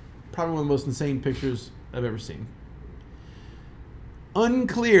 Probably one of the most insane pictures I've ever seen.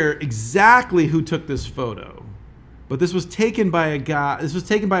 Unclear exactly who took this photo, but this was taken by a guy, this was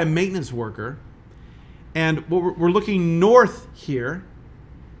taken by a maintenance worker. And we're looking north here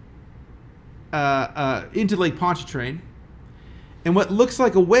into Lake Pontchartrain. And what looks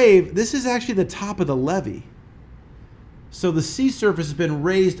like a wave, this is actually the top of the levee. So the sea surface has been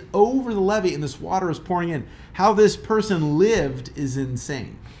raised over the levee and this water is pouring in. How this person lived is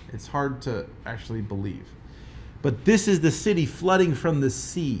insane. It's hard to actually believe. But this is the city flooding from the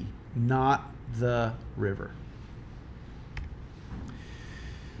sea, not the river.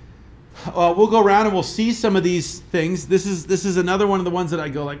 We'll go around and we'll see some of these things. This is another one of the ones that I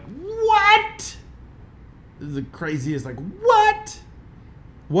go like, what? This is the craziest, like, what?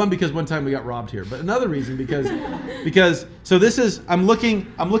 One, because one time we got robbed here, but another reason because so this is, I'm looking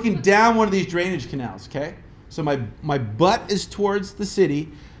down one of these drainage canals, okay? So my butt is towards the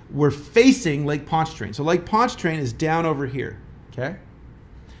city. We're facing Lake Pontchartrain. So Lake Pontchartrain is down over here, okay?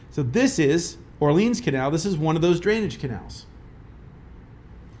 So this is Orleans Canal. This is one of those drainage canals.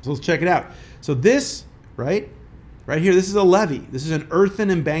 So let's check it out. So this, right here, this is a levee. This is an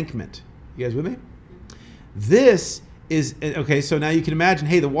earthen embankment. You guys with me? This is, okay, so now you can imagine,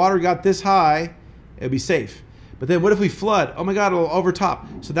 hey, the water got this high, it'll be safe. But then what if we flood? Oh my God, it'll overtop.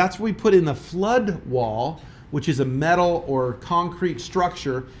 So that's where we put in the flood wall, which is a metal or concrete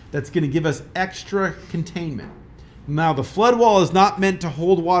structure that's going to give us extra containment. Now, the flood wall is not meant to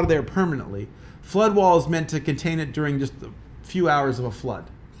hold water there permanently. Flood wall is meant to contain it during just a few hours of a flood,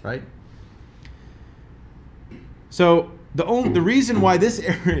 right? So the reason why this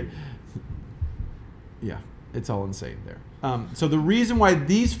area, yeah, it's all insane there. So the reason why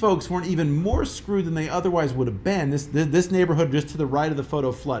these folks weren't even more screwed than they otherwise would have been, this neighborhood just to the right of the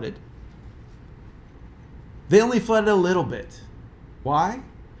photo flooded. They only flooded a little bit. Why?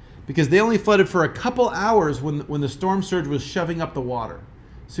 Because they only flooded for a couple hours when the storm surge was shoving up the water.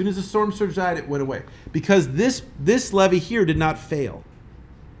 As soon as the storm surge died, it went away. Because this levee here did not fail.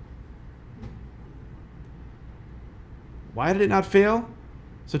 Why did it not fail?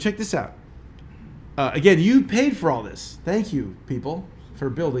 So check this out. Again, you paid for all this. Thank you, people, for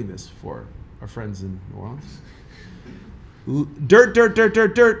building this for our friends in New Orleans. Dirt.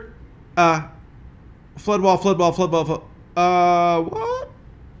 Flood wall. What?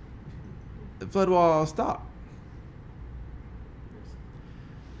 The flood wall stop.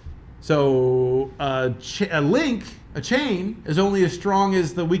 So a chain is only as strong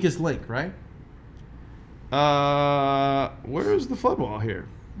as the weakest link, right? Where's the flood wall here?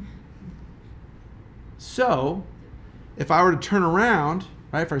 So, if I were to turn around,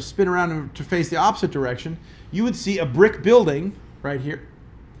 right, if I spin around to face the opposite direction, you would see a brick building right here.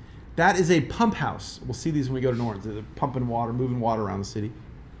 That is a pump house. We'll see these when we go to New Orleans. They're pumping water, moving water around the city.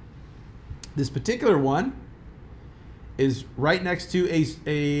 This particular one is right next to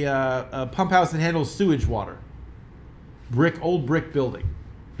a pump house that handles sewage water. Old brick building.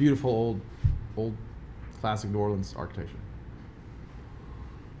 Beautiful old classic New Orleans architecture.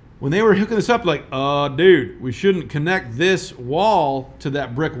 When they were hooking this up, like, dude, we shouldn't connect this wall to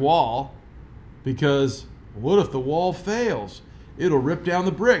that brick wall because what if the wall fails? It'll rip down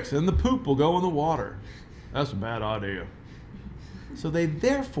the bricks and the poop will go in the water. That's a bad idea. So they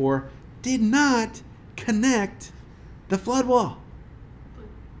therefore did not connect the flood wall.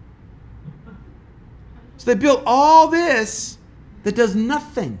 So they built all this that does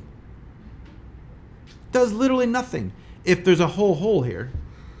nothing. Does literally nothing if there's a whole hole here.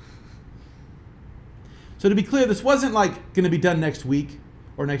 So to be clear, this wasn't like going to be done next week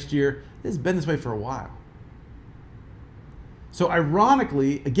or next year. This has been this way for a while. So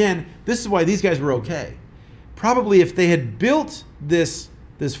ironically, again, this is why these guys were okay. Probably if they had built this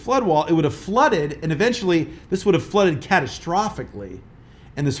flood wall, it would have flooded, and eventually this would have flooded catastrophically,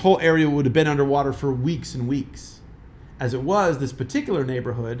 and this whole area would have been underwater for weeks and weeks. As it was, this particular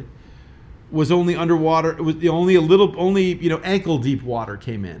neighborhood was only underwater. It was only ankle deep water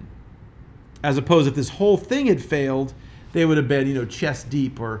came in. As opposed, if this whole thing had failed, they would have been, chest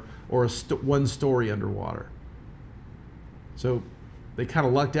deep or one story underwater. So they kind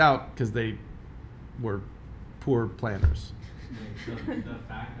of lucked out because they were poor planners. So the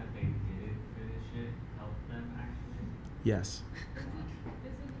fact that they didn't finish it helped them actually? Yes. Is it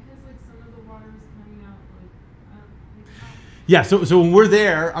because like some of the water was coming out like Yeah. So when we're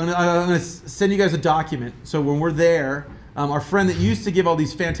there, I'm gonna send you guys a document. So when we're there, our friend that used to give all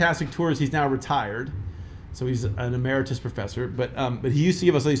these fantastic tours, he's now retired. So he's an emeritus professor, but he used to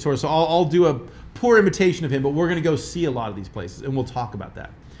give us all these tours. So I'll do a poor imitation of him, but we're going to go see a lot of these places, and we'll talk about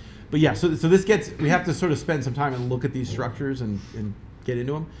that. But yeah, so we have to sort of spend some time and look at these structures and get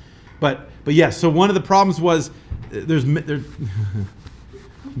into them. But yeah, so one of the problems was there's many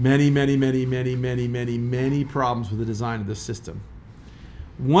problems with the design of this system.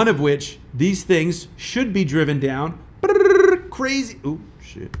 One of which, these things should be driven down crazy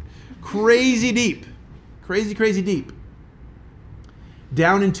deep. Crazy deep.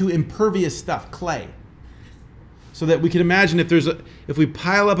 Down into impervious stuff, clay. So that we can imagine if we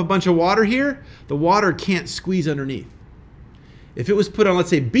pile up a bunch of water here, the water can't squeeze underneath. If it was put on, let's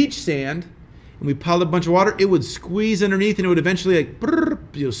say, beach sand, and we piled up a bunch of water, it would squeeze underneath and it would eventually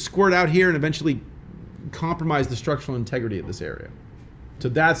squirt out here and eventually compromise the structural integrity of this area. So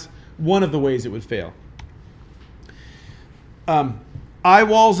that's one of the ways it would fail. I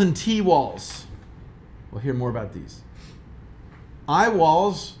walls and T walls. We'll hear more about these. I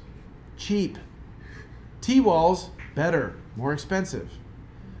walls, cheap. T walls, better, more expensive.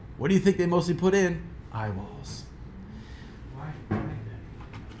 What do you think they mostly put in? I walls. Why that?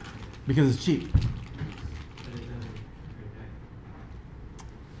 Because it's cheap. But it doesn't protect.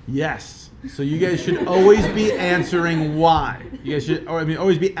 Yes. So you guys should always be answering why. You guys should,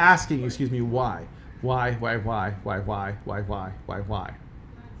 always be asking, why. Why? That's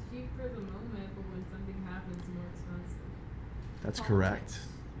cheap for the moment, but when something happens, more expensive. That's correct.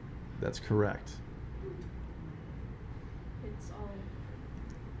 That's correct. It's all.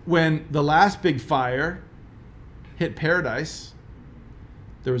 When the last big fire hit Paradise,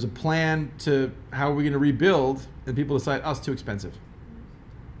 There was a plan to how are we going to rebuild, and people decide, oh, it's too expensive.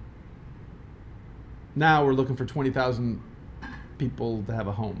 Now we're looking for 20,000 people to have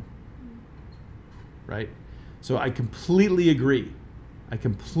a home, right? So I completely agree. I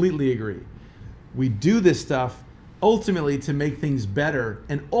completely agree. We do this stuff ultimately to make things better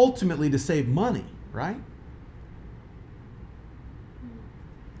and ultimately to save money, right?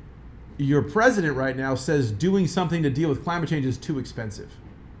 Your president right now says doing something to deal with climate change is too expensive.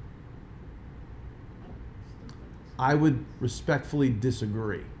 I would respectfully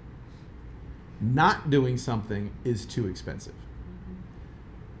disagree. Not doing something is too expensive.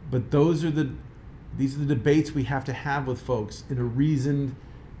 But these are the debates we have to have with folks in a reasoned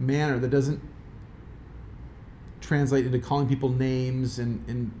manner that doesn't translate into calling people names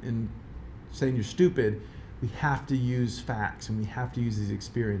and saying you're stupid. We have to use facts and we have to use these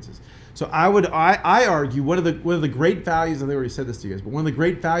experiences. So I argue one of the great values, and I already said this to you guys, but one of the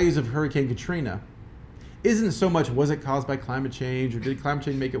great values of Hurricane Katrina isn't so much was it caused by climate change or did climate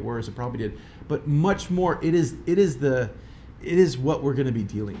change make it worse? It probably did, but much more it is what we're going to be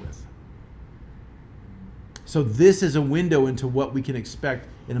dealing with. So this is a window into what we can expect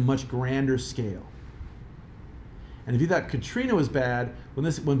in a much grander scale. And if you thought Katrina was bad, when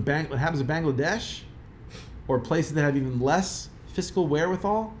happens in Bangladesh or places that have even less fiscal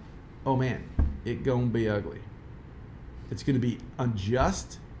wherewithal, oh man, it's gonna be ugly. It's gonna be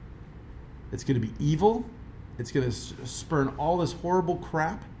unjust. It's gonna be evil. It's gonna spurn all this horrible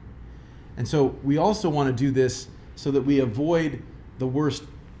crap. And so we also want to do this so that we avoid the worst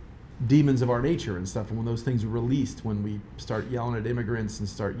demons of our nature and stuff. And when those things are released, when we start yelling at immigrants and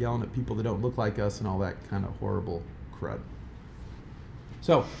start yelling at people that don't look like us and all that kind of horrible crud.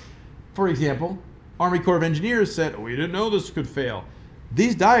 So, for example, Army Corps of Engineers said, oh, we didn't know this could fail.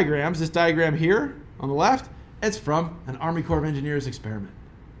 These diagrams, this diagram here on the left, it's from an Army Corps of Engineers experiment.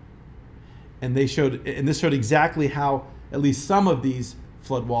 And this showed exactly how at least some of these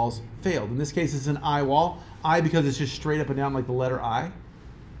flood walls failed. In this case, it's an I wall. I because it's just straight up and down like the letter I.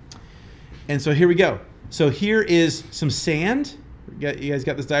 And so here we go. So here is some sand. You guys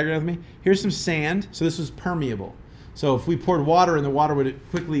got this diagram with me? Here's some sand. So this was permeable. So if we poured water in, the water would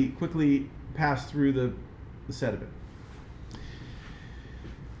quickly pass through the sediment.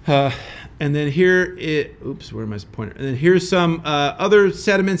 And then here where am I pointing? And then here's some other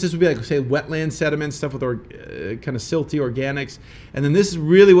sediments. This would be like, say, wetland sediments, stuff with kind of silty organics. And then this is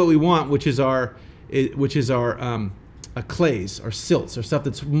really what we want, which is our clays, our silts, or stuff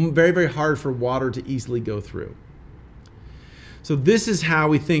that's very, very hard for water to easily go through. So this is how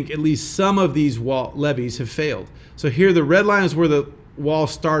we think at least some of these levees have failed. So here the red line is where the wall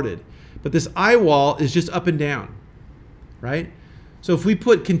started, but this eye wall is just up and down, right? So if we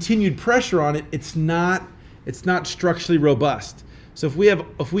put continued pressure on it, it's not structurally robust. So if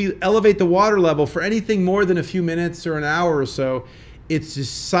we elevate the water level for anything more than a few minutes or an hour or so, it's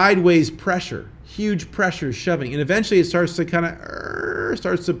just sideways pressure, huge pressure shoving, and eventually it starts to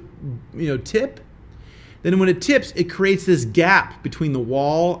tip. Then when it tips, it creates this gap between the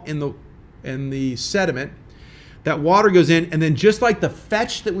wall and the sediment. That water goes in, and then just like the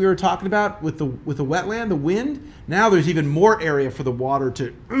fetch that we were talking about with the wetland, the wind, now there's even more area for the water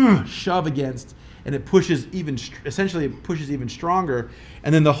to shove against, and it pushes even stronger,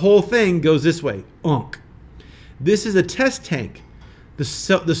 and then the whole thing goes this way. This is a test tank.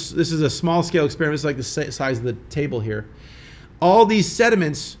 This is a small scale experiment. It's like the size of the table here. All these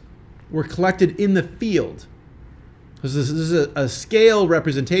sediments were collected in the field. This is a scale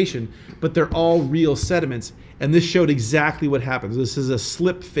representation, but they're all real sediments. And this showed exactly what happens. This is a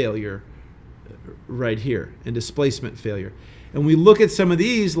slip failure right here and displacement failure. And we look at some of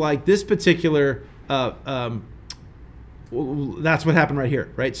these, like this particular, that's what happened right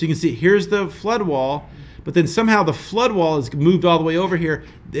here, right? So you can see here's the flood wall, but then somehow the flood wall is moved all the way over here.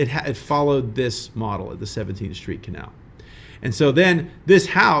 It followed this model at the 17th Street Canal. And so then this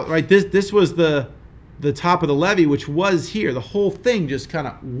house, right, this was the top of the levee, which was here. The whole thing just kind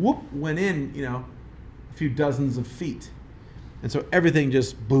of went in, a few dozens of feet. And so everything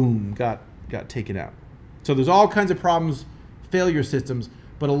just, boom, got taken out. So there's all kinds of problems, failure systems,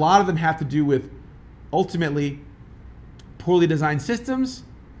 but a lot of them have to do with ultimately poorly designed systems,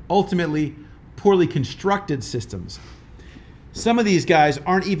 ultimately poorly constructed systems. Some of these guys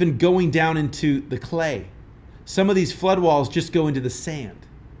aren't even going down into the clay. Some of these flood walls just go into the sand.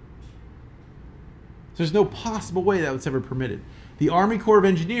 There's no possible way that was ever permitted. The Army Corps of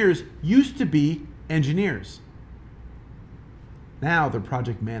Engineers used to be engineers. Now they're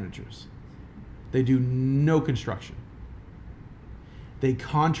project managers. They do no construction. They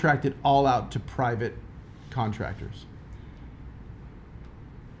contract it all out to private contractors.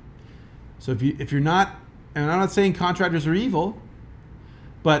 So if you're not, and I'm not saying contractors are evil,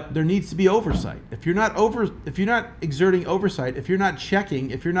 but there needs to be oversight. If you're not exerting oversight, if you're not checking,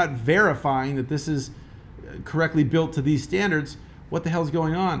 if you're not verifying that this is correctly built to these standards, what the hell's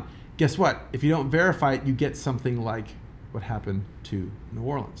going on? Guess what? If you don't verify it, you get something like what happened to New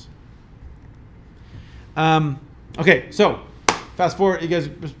Orleans. Okay, so fast forward. You guys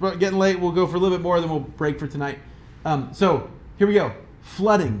are getting late. We'll go for a little bit more, then we'll break for tonight. So here we go.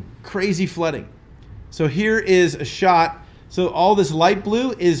 Flooding, crazy flooding. So here is a shot. So all this light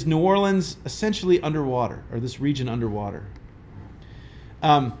blue is New Orleans essentially underwater, or this region underwater.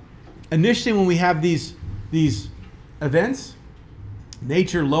 Initially, when we have these events,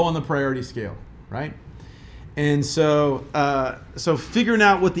 nature low on the priority scale, right? And so so figuring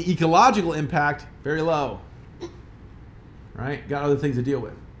out what the ecological impact, very low, right? Got other things to deal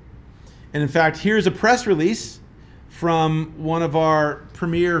with. And in fact, here's a press release from one of our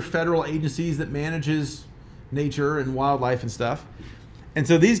premier federal agencies that manages nature and wildlife and stuff. And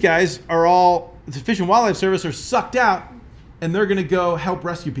so these guys are all, the Fish and Wildlife Service, are sucked out, and they're going to go help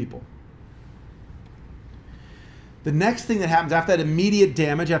rescue people. The next thing that happens after that immediate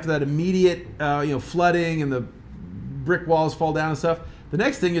damage, after that immediate flooding and the brick walls fall down and stuff, the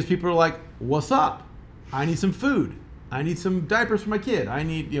next thing is people are like, what's up? I need some food. I need some diapers for my kid. I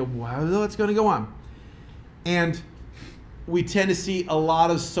need, what's going to go on? And we tend to see a lot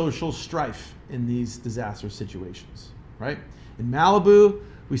of social strife in these disaster situations, right? In Malibu,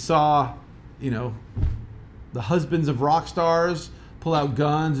 we saw, the husbands of rock stars pull out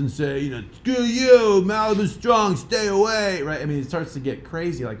guns and say, screw you, Malibu's strong, stay away, right? I mean, it starts to get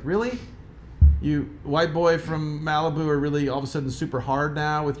crazy. Like, really? You, white boy from Malibu, are really all of a sudden super hard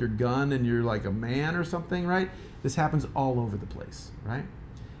now with your gun and you're like a man or something, right? This happens all over the place, right?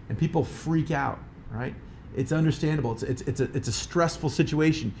 And people freak out, right? It's understandable. It's a stressful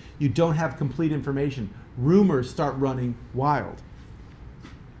situation. You don't have complete information. Rumors start running wild.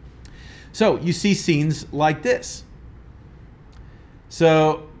 So you see scenes like this.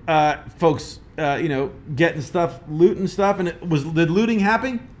 So folks, getting stuff, looting stuff, and did looting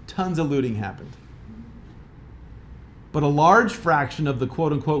happen? Tons of looting happened. But a large fraction of the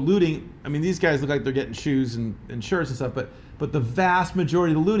quote-unquote looting, I mean, these guys look like they're getting shoes and shirts and stuff, but the vast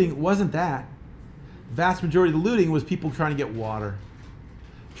majority of the looting wasn't that. The vast majority of the looting was people trying to get water,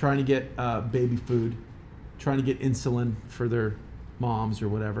 trying to get baby food, trying to get insulin for their moms or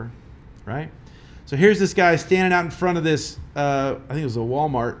whatever, right? So here's this guy standing out in front of this, I think it was a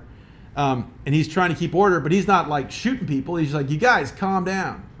Walmart, and he's trying to keep order, but he's not like shooting people. He's just like, you guys, calm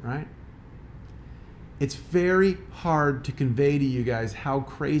down, right? It's very hard to convey to you guys how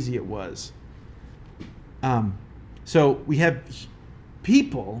crazy it was. So we have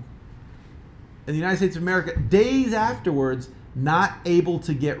people in the United States of America, days afterwards, not able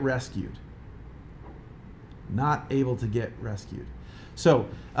to get rescued. Not able to get rescued. So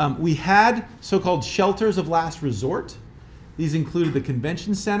we had so-called shelters of last resort. These included the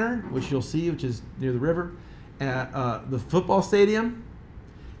convention center, which you'll see, which is near the river, the football stadium.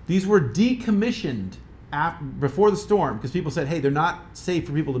 These were decommissioned before the storm because people said, hey, they're not safe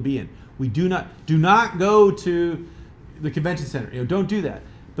for people to be in. We do not go to the convention center. Don't do that.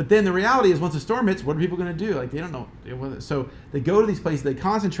 But then the reality is, once the storm hits, what are people going to do? Like, they don't know. So they go to these places, they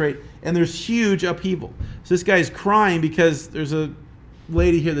concentrate, and there's huge upheaval. So this guy's crying because there's a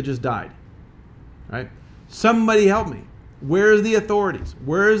lady here that just died. Right? Somebody help me. Where's the authorities?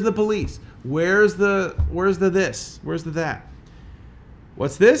 Where's the police? Where's the this? Where's the that?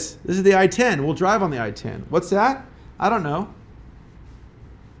 What's this? This is the I-10. We'll drive on the I-10. What's that? I don't know.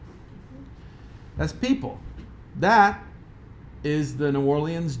 That's people. That is the New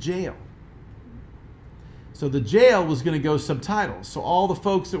Orleans jail. So the jail was going to go subtitles. So all the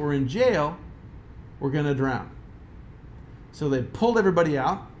folks that were in jail were going to drown. So they pulled everybody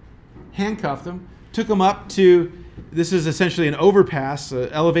out, handcuffed them, took them up to, this is essentially an overpass, an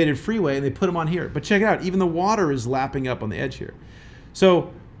elevated freeway, and they put them on here. But check it out, even the water is lapping up on the edge here.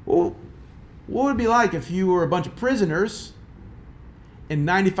 So what would it be like if you were a bunch of prisoners in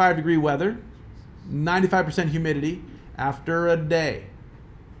 95-degree weather, 95% humidity, after a day,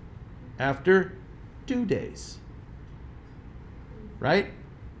 after 2 days, right?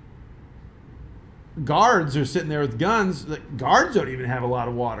 Guards are sitting there with guns. The guards don't even have a lot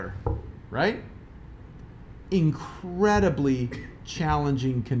of water, right? Incredibly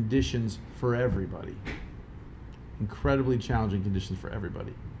challenging conditions for everybody. Incredibly challenging conditions for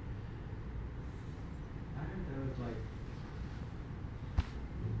everybody. I heard there was like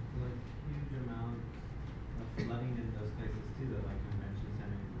huge amount of flooding in those places too, though, like convention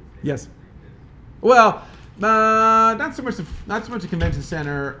centers and Yes. like this. Well, not so much the convention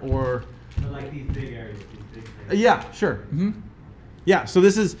center or But like these big areas, these big things. Yeah, sure. Yeah, so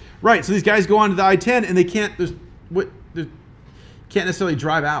this is right. So these guys go onto the I-10 and they can't. Can't necessarily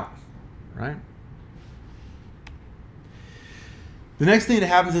drive out, right? The next thing that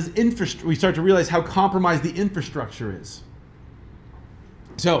happens is we start to realize how compromised the infrastructure is.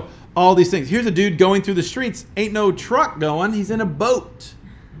 So all these things. Here's a dude going through the streets. Ain't no truck going. He's in a boat.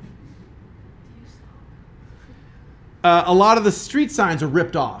 A lot of the street signs are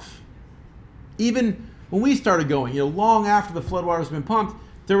ripped off. Even when we started going, long after the floodwaters have been pumped,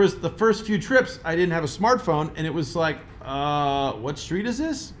 there was the first few trips, I didn't have a smartphone, and it was like, what street is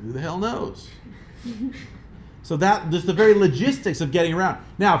this? Who the hell knows? So just the very logistics of getting around.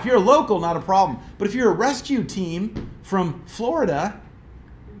 Now, if you're a local, not a problem. But if you're a rescue team from Florida,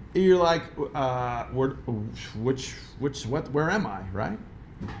 you're like, where am I, right?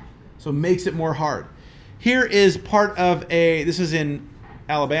 So it makes it more hard. Here is part of this is in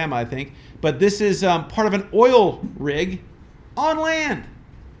Alabama, I think, but this is part of an oil rig on land.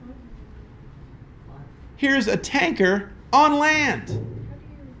 Here's a tanker on land.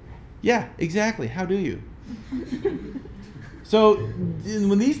 Yeah, exactly. How do you? So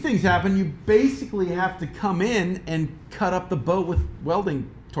when these things happen, you basically have to come in and cut up the boat with welding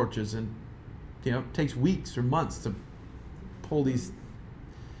torches, and it takes weeks or months to pull these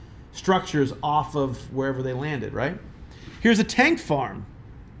structures off of wherever they landed, right? Here's a tank farm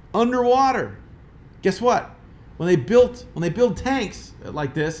underwater. Guess what? When they build tanks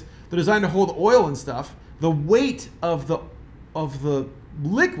like this, they're designed to hold oil and stuff. The weight of the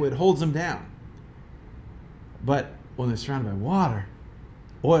liquid holds them down. But when they're surrounded by water,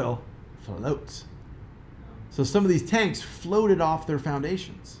 oil floats. So some of these tanks floated off their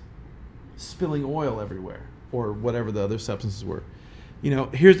foundations, spilling oil everywhere, or whatever the other substances were.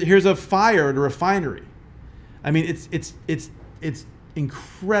 Here's a fire at a refinery. I mean, it's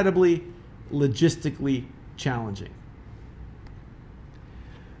incredibly logistically challenging.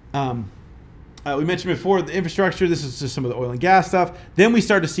 We mentioned before the infrastructure. This is just some of the oil and gas stuff. Then we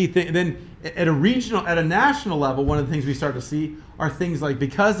start to see things. Then at a national level, one of the things we start to see are things like,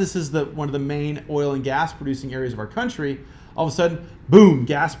 because this is one of the main oil and gas producing areas of our country, all of a sudden, boom,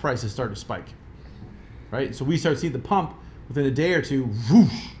 gas prices start to spike. Right? So we start to see the pump within a day or two,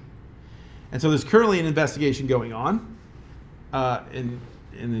 whoosh. And so there's currently an investigation going on, and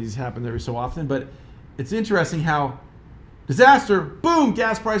these happen every so often. But it's interesting how disaster, boom,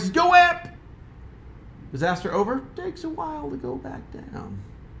 gas prices go up. Disaster over, takes a while to go back down.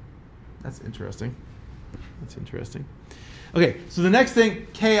 That's interesting. That's interesting. Okay, so the next thing,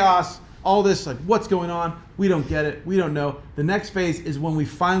 chaos, all this, like what's going on? We don't get it. We don't know. The next phase is when we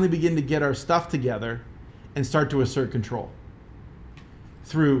finally begin to get our stuff together and start to assert control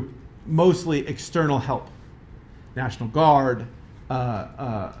through mostly external help. National Guard,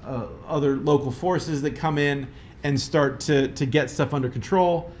 other local forces that come in and start to get stuff under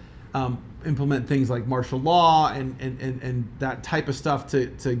control. Implement things like martial law and that type of stuff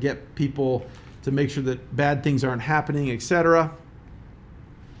to get people to make sure that bad things aren't happening, etc.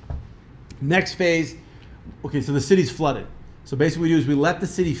 Next phase, okay, so the city's flooded. So basically what we do is we let the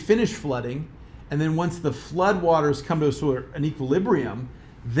city finish flooding, and then once the flood waters come to an equilibrium,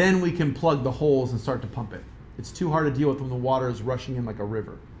 then we can plug the holes and start to pump it. It's too hard to deal with when the water is rushing in like a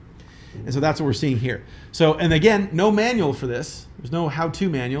river. And so that's what we're seeing here. So, and again, no manual for this. There's no how-to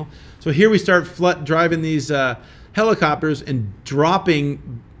manual. So here we start driving these helicopters and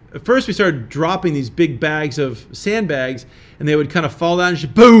dropping. First we started dropping these big bags of sandbags, and they would kind of fall down and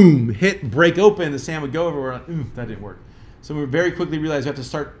just boom, hit, break open. The sand would go everywhere. Like, that didn't work. So we very quickly realized we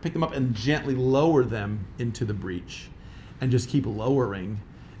have to pick them up and gently lower them into the breach, and just keep lowering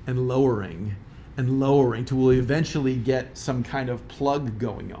and lowering and lowering till we eventually get some kind of plug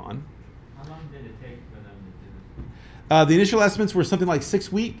going on. How long did it take for them to do this? The initial estimates were something like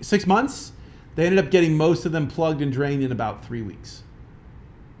 6 months. They ended up getting most of them plugged and drained in about 3 weeks.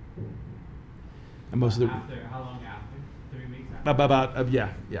 And most of the How long after? 3 weeks after?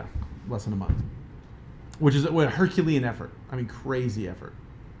 yeah, less than a month, which is a Herculean effort. I mean, crazy effort.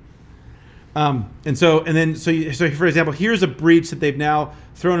 So for example, here's a breach that they've now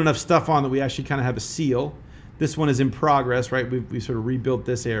thrown enough stuff on that we actually kind of have a seal. This one is in progress, right? We sort of rebuilt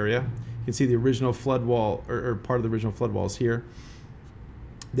this area. You can see the original flood wall, or part of the original flood walls here.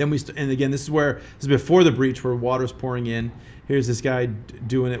 Then and again, this is before the breach where water's pouring in. Here's this guy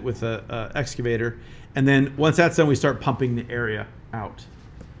doing it with a excavator. And then once that's done, we start pumping the area out.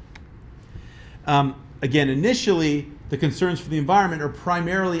 Again, initially, the concerns for the environment are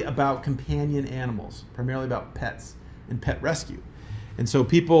primarily about companion animals, primarily about pets and pet rescue. And so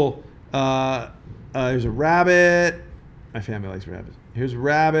people, there's a rabbit. My family likes rabbits. Here's a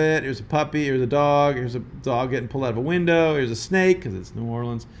rabbit. Here's a puppy. Here's a dog. Here's a dog getting pulled out of a window. Here's a snake because it's New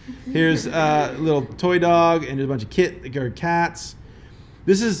Orleans. Here's a little toy dog, and there's a bunch of cats.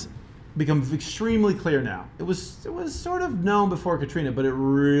 This has become extremely clear now. It was sort of known before Katrina, but it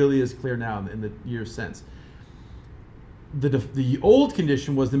really is clear now in the years since. The old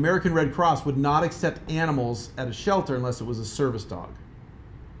condition was the American Red Cross would not accept animals at a shelter unless it was a service dog.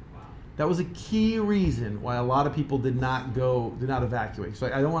 That was a key reason why a lot of people did not evacuate. So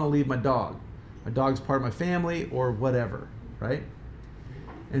I don't want to leave my dog. My dog's part of my family or whatever, right?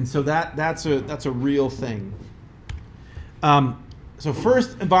 And so that's a real thing. So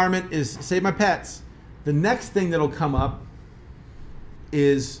first environment is save my pets. The next thing that'll come up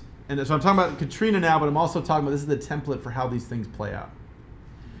is, and so I'm talking about Katrina now, but I'm also talking about this is the template for how these things play out.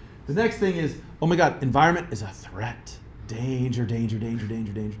 The next thing is, oh my God, environment is a threat. Danger, danger, danger,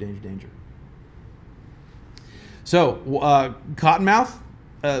 danger, danger, danger, danger. So, cottonmouth,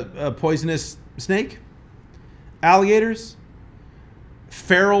 a poisonous snake, alligators,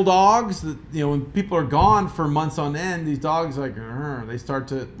 feral dogs. When people are gone for months on end, these dogs a lot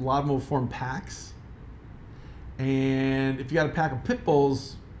of them will form packs. And if you got a pack of pit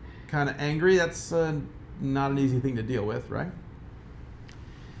bulls kind of angry, that's not an easy thing to deal with, right?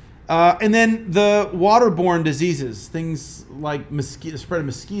 And then the waterborne diseases, things like spread of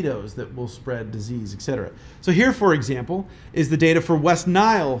mosquitoes that will spread disease, etc. So here, for example, is the data for West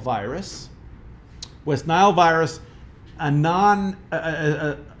Nile virus. West Nile virus,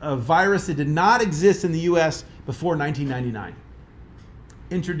 a virus that did not exist in the U.S. before 1999.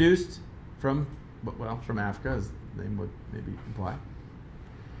 Introduced from Africa, as the name would maybe imply.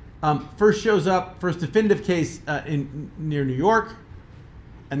 First definitive case near New York,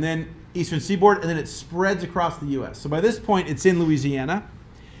 and then Eastern Seaboard, and then it spreads across the U.S. So by this point, it's in Louisiana,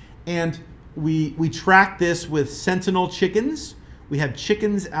 and we track this with sentinel chickens. We have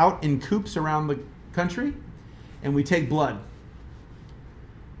chickens out in coops around the country, and we take blood,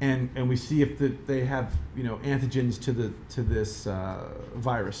 and we see if they have antigens to this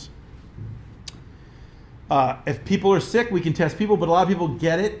virus. If people are sick, we can test people, but a lot of people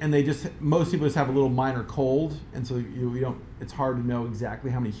get it, and most people just have a little minor cold, and so it's hard to know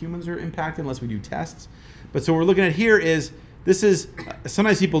exactly how many humans are impacted unless we do tests. But so what we're looking at here is,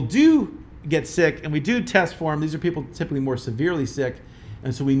 sometimes people do get sick, and we do test for them. These are people typically more severely sick,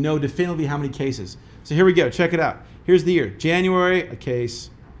 and so we know definitively how many cases. So here we go, check it out. Here's the year. January, a case.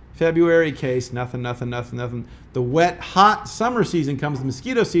 February, a case, nothing, nothing, nothing, nothing. The wet, hot summer season comes, the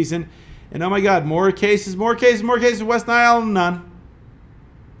mosquito season, and oh my God, more cases, more cases, more cases. West Nile, none.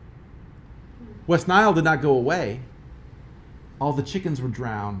 West Nile did not go away. All the chickens were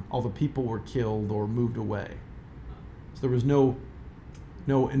drowned. All the people were killed or moved away. So there was no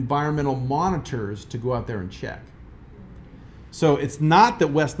environmental monitors to go out there and check. So it's not that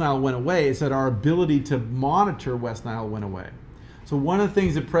West Nile went away. It's that our ability to monitor West Nile went away. So one of the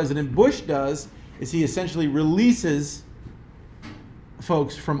things that President Bush does is he essentially releases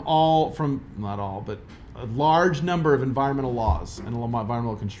folks from not all, but a large number of environmental laws and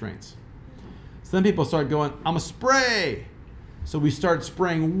environmental constraints. So then people start going, I'm a spray. So we start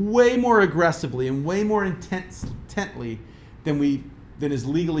spraying way more aggressively and way more intently than is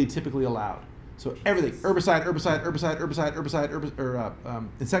legally typically allowed. So everything, insecticide,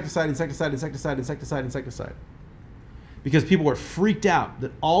 insecticide. Because people were freaked out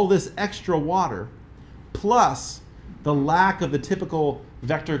that all this extra water plus the lack of the typical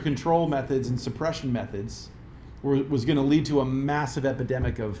vector control methods and suppression methods was going to lead to a massive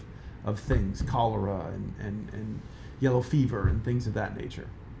epidemic of things, cholera and yellow fever and things of that nature.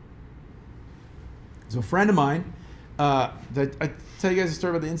 So a friend of mine, did I tell you guys a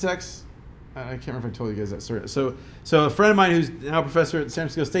story about the insects? I can't remember if I told you guys that story. So a friend of mine who's now a professor at San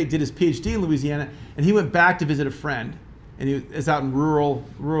Francisco State did his PhD in Louisiana, and he went back to visit a friend, and he is out in rural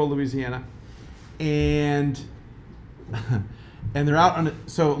Louisiana, and they're out on it.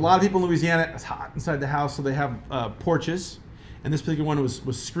 So a lot of people in Louisiana, it's hot inside the house, so they have porches, and this particular one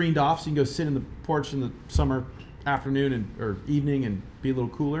was screened off, so you can go sit in the porch in the summer afternoon or evening and be a little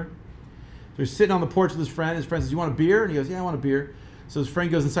cooler. So he's sitting on the porch with his friend. His friend says, "You want a beer?" And he goes, "Yeah, I want a beer." So his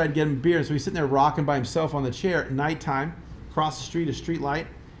friend goes inside to get him a beer, and so he's sitting there rocking by himself on the chair at nighttime, across the street, a street light.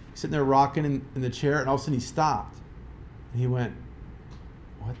 He's sitting there rocking in the chair, and all of a sudden he stopped. And he went,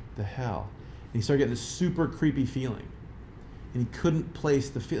 "What the hell?" And he started getting this super creepy feeling. And he couldn't place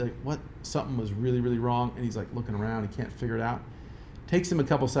the feeling, something was really, really wrong. And he's like looking around, he can't figure it out. Takes him a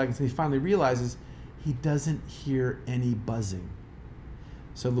couple seconds, and he finally realizes he doesn't hear any buzzing.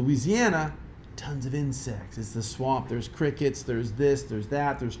 So Louisiana, tons of insects. It's the swamp. There's crickets, there's this, there's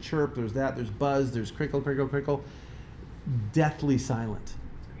that, there's chirp, there's that, there's buzz, there's crickle, crickle, crickle. deathly silent.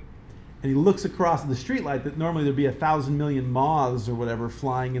 And he looks across the streetlight that normally there'd be 1,000 million moths or whatever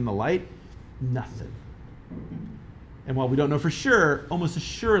flying in the light. Nothing. And while we don't know for sure, almost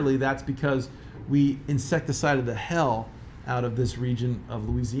assuredly that's because we insecticided the hell out of this region of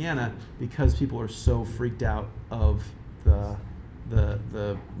Louisiana because people are so freaked out of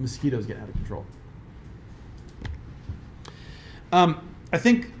the mosquitoes getting out of control. I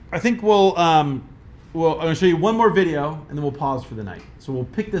think we'll I'm going to show you one more video and then we'll pause for the night. So we'll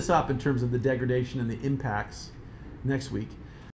pick this up in terms of the degradation and the impacts next week.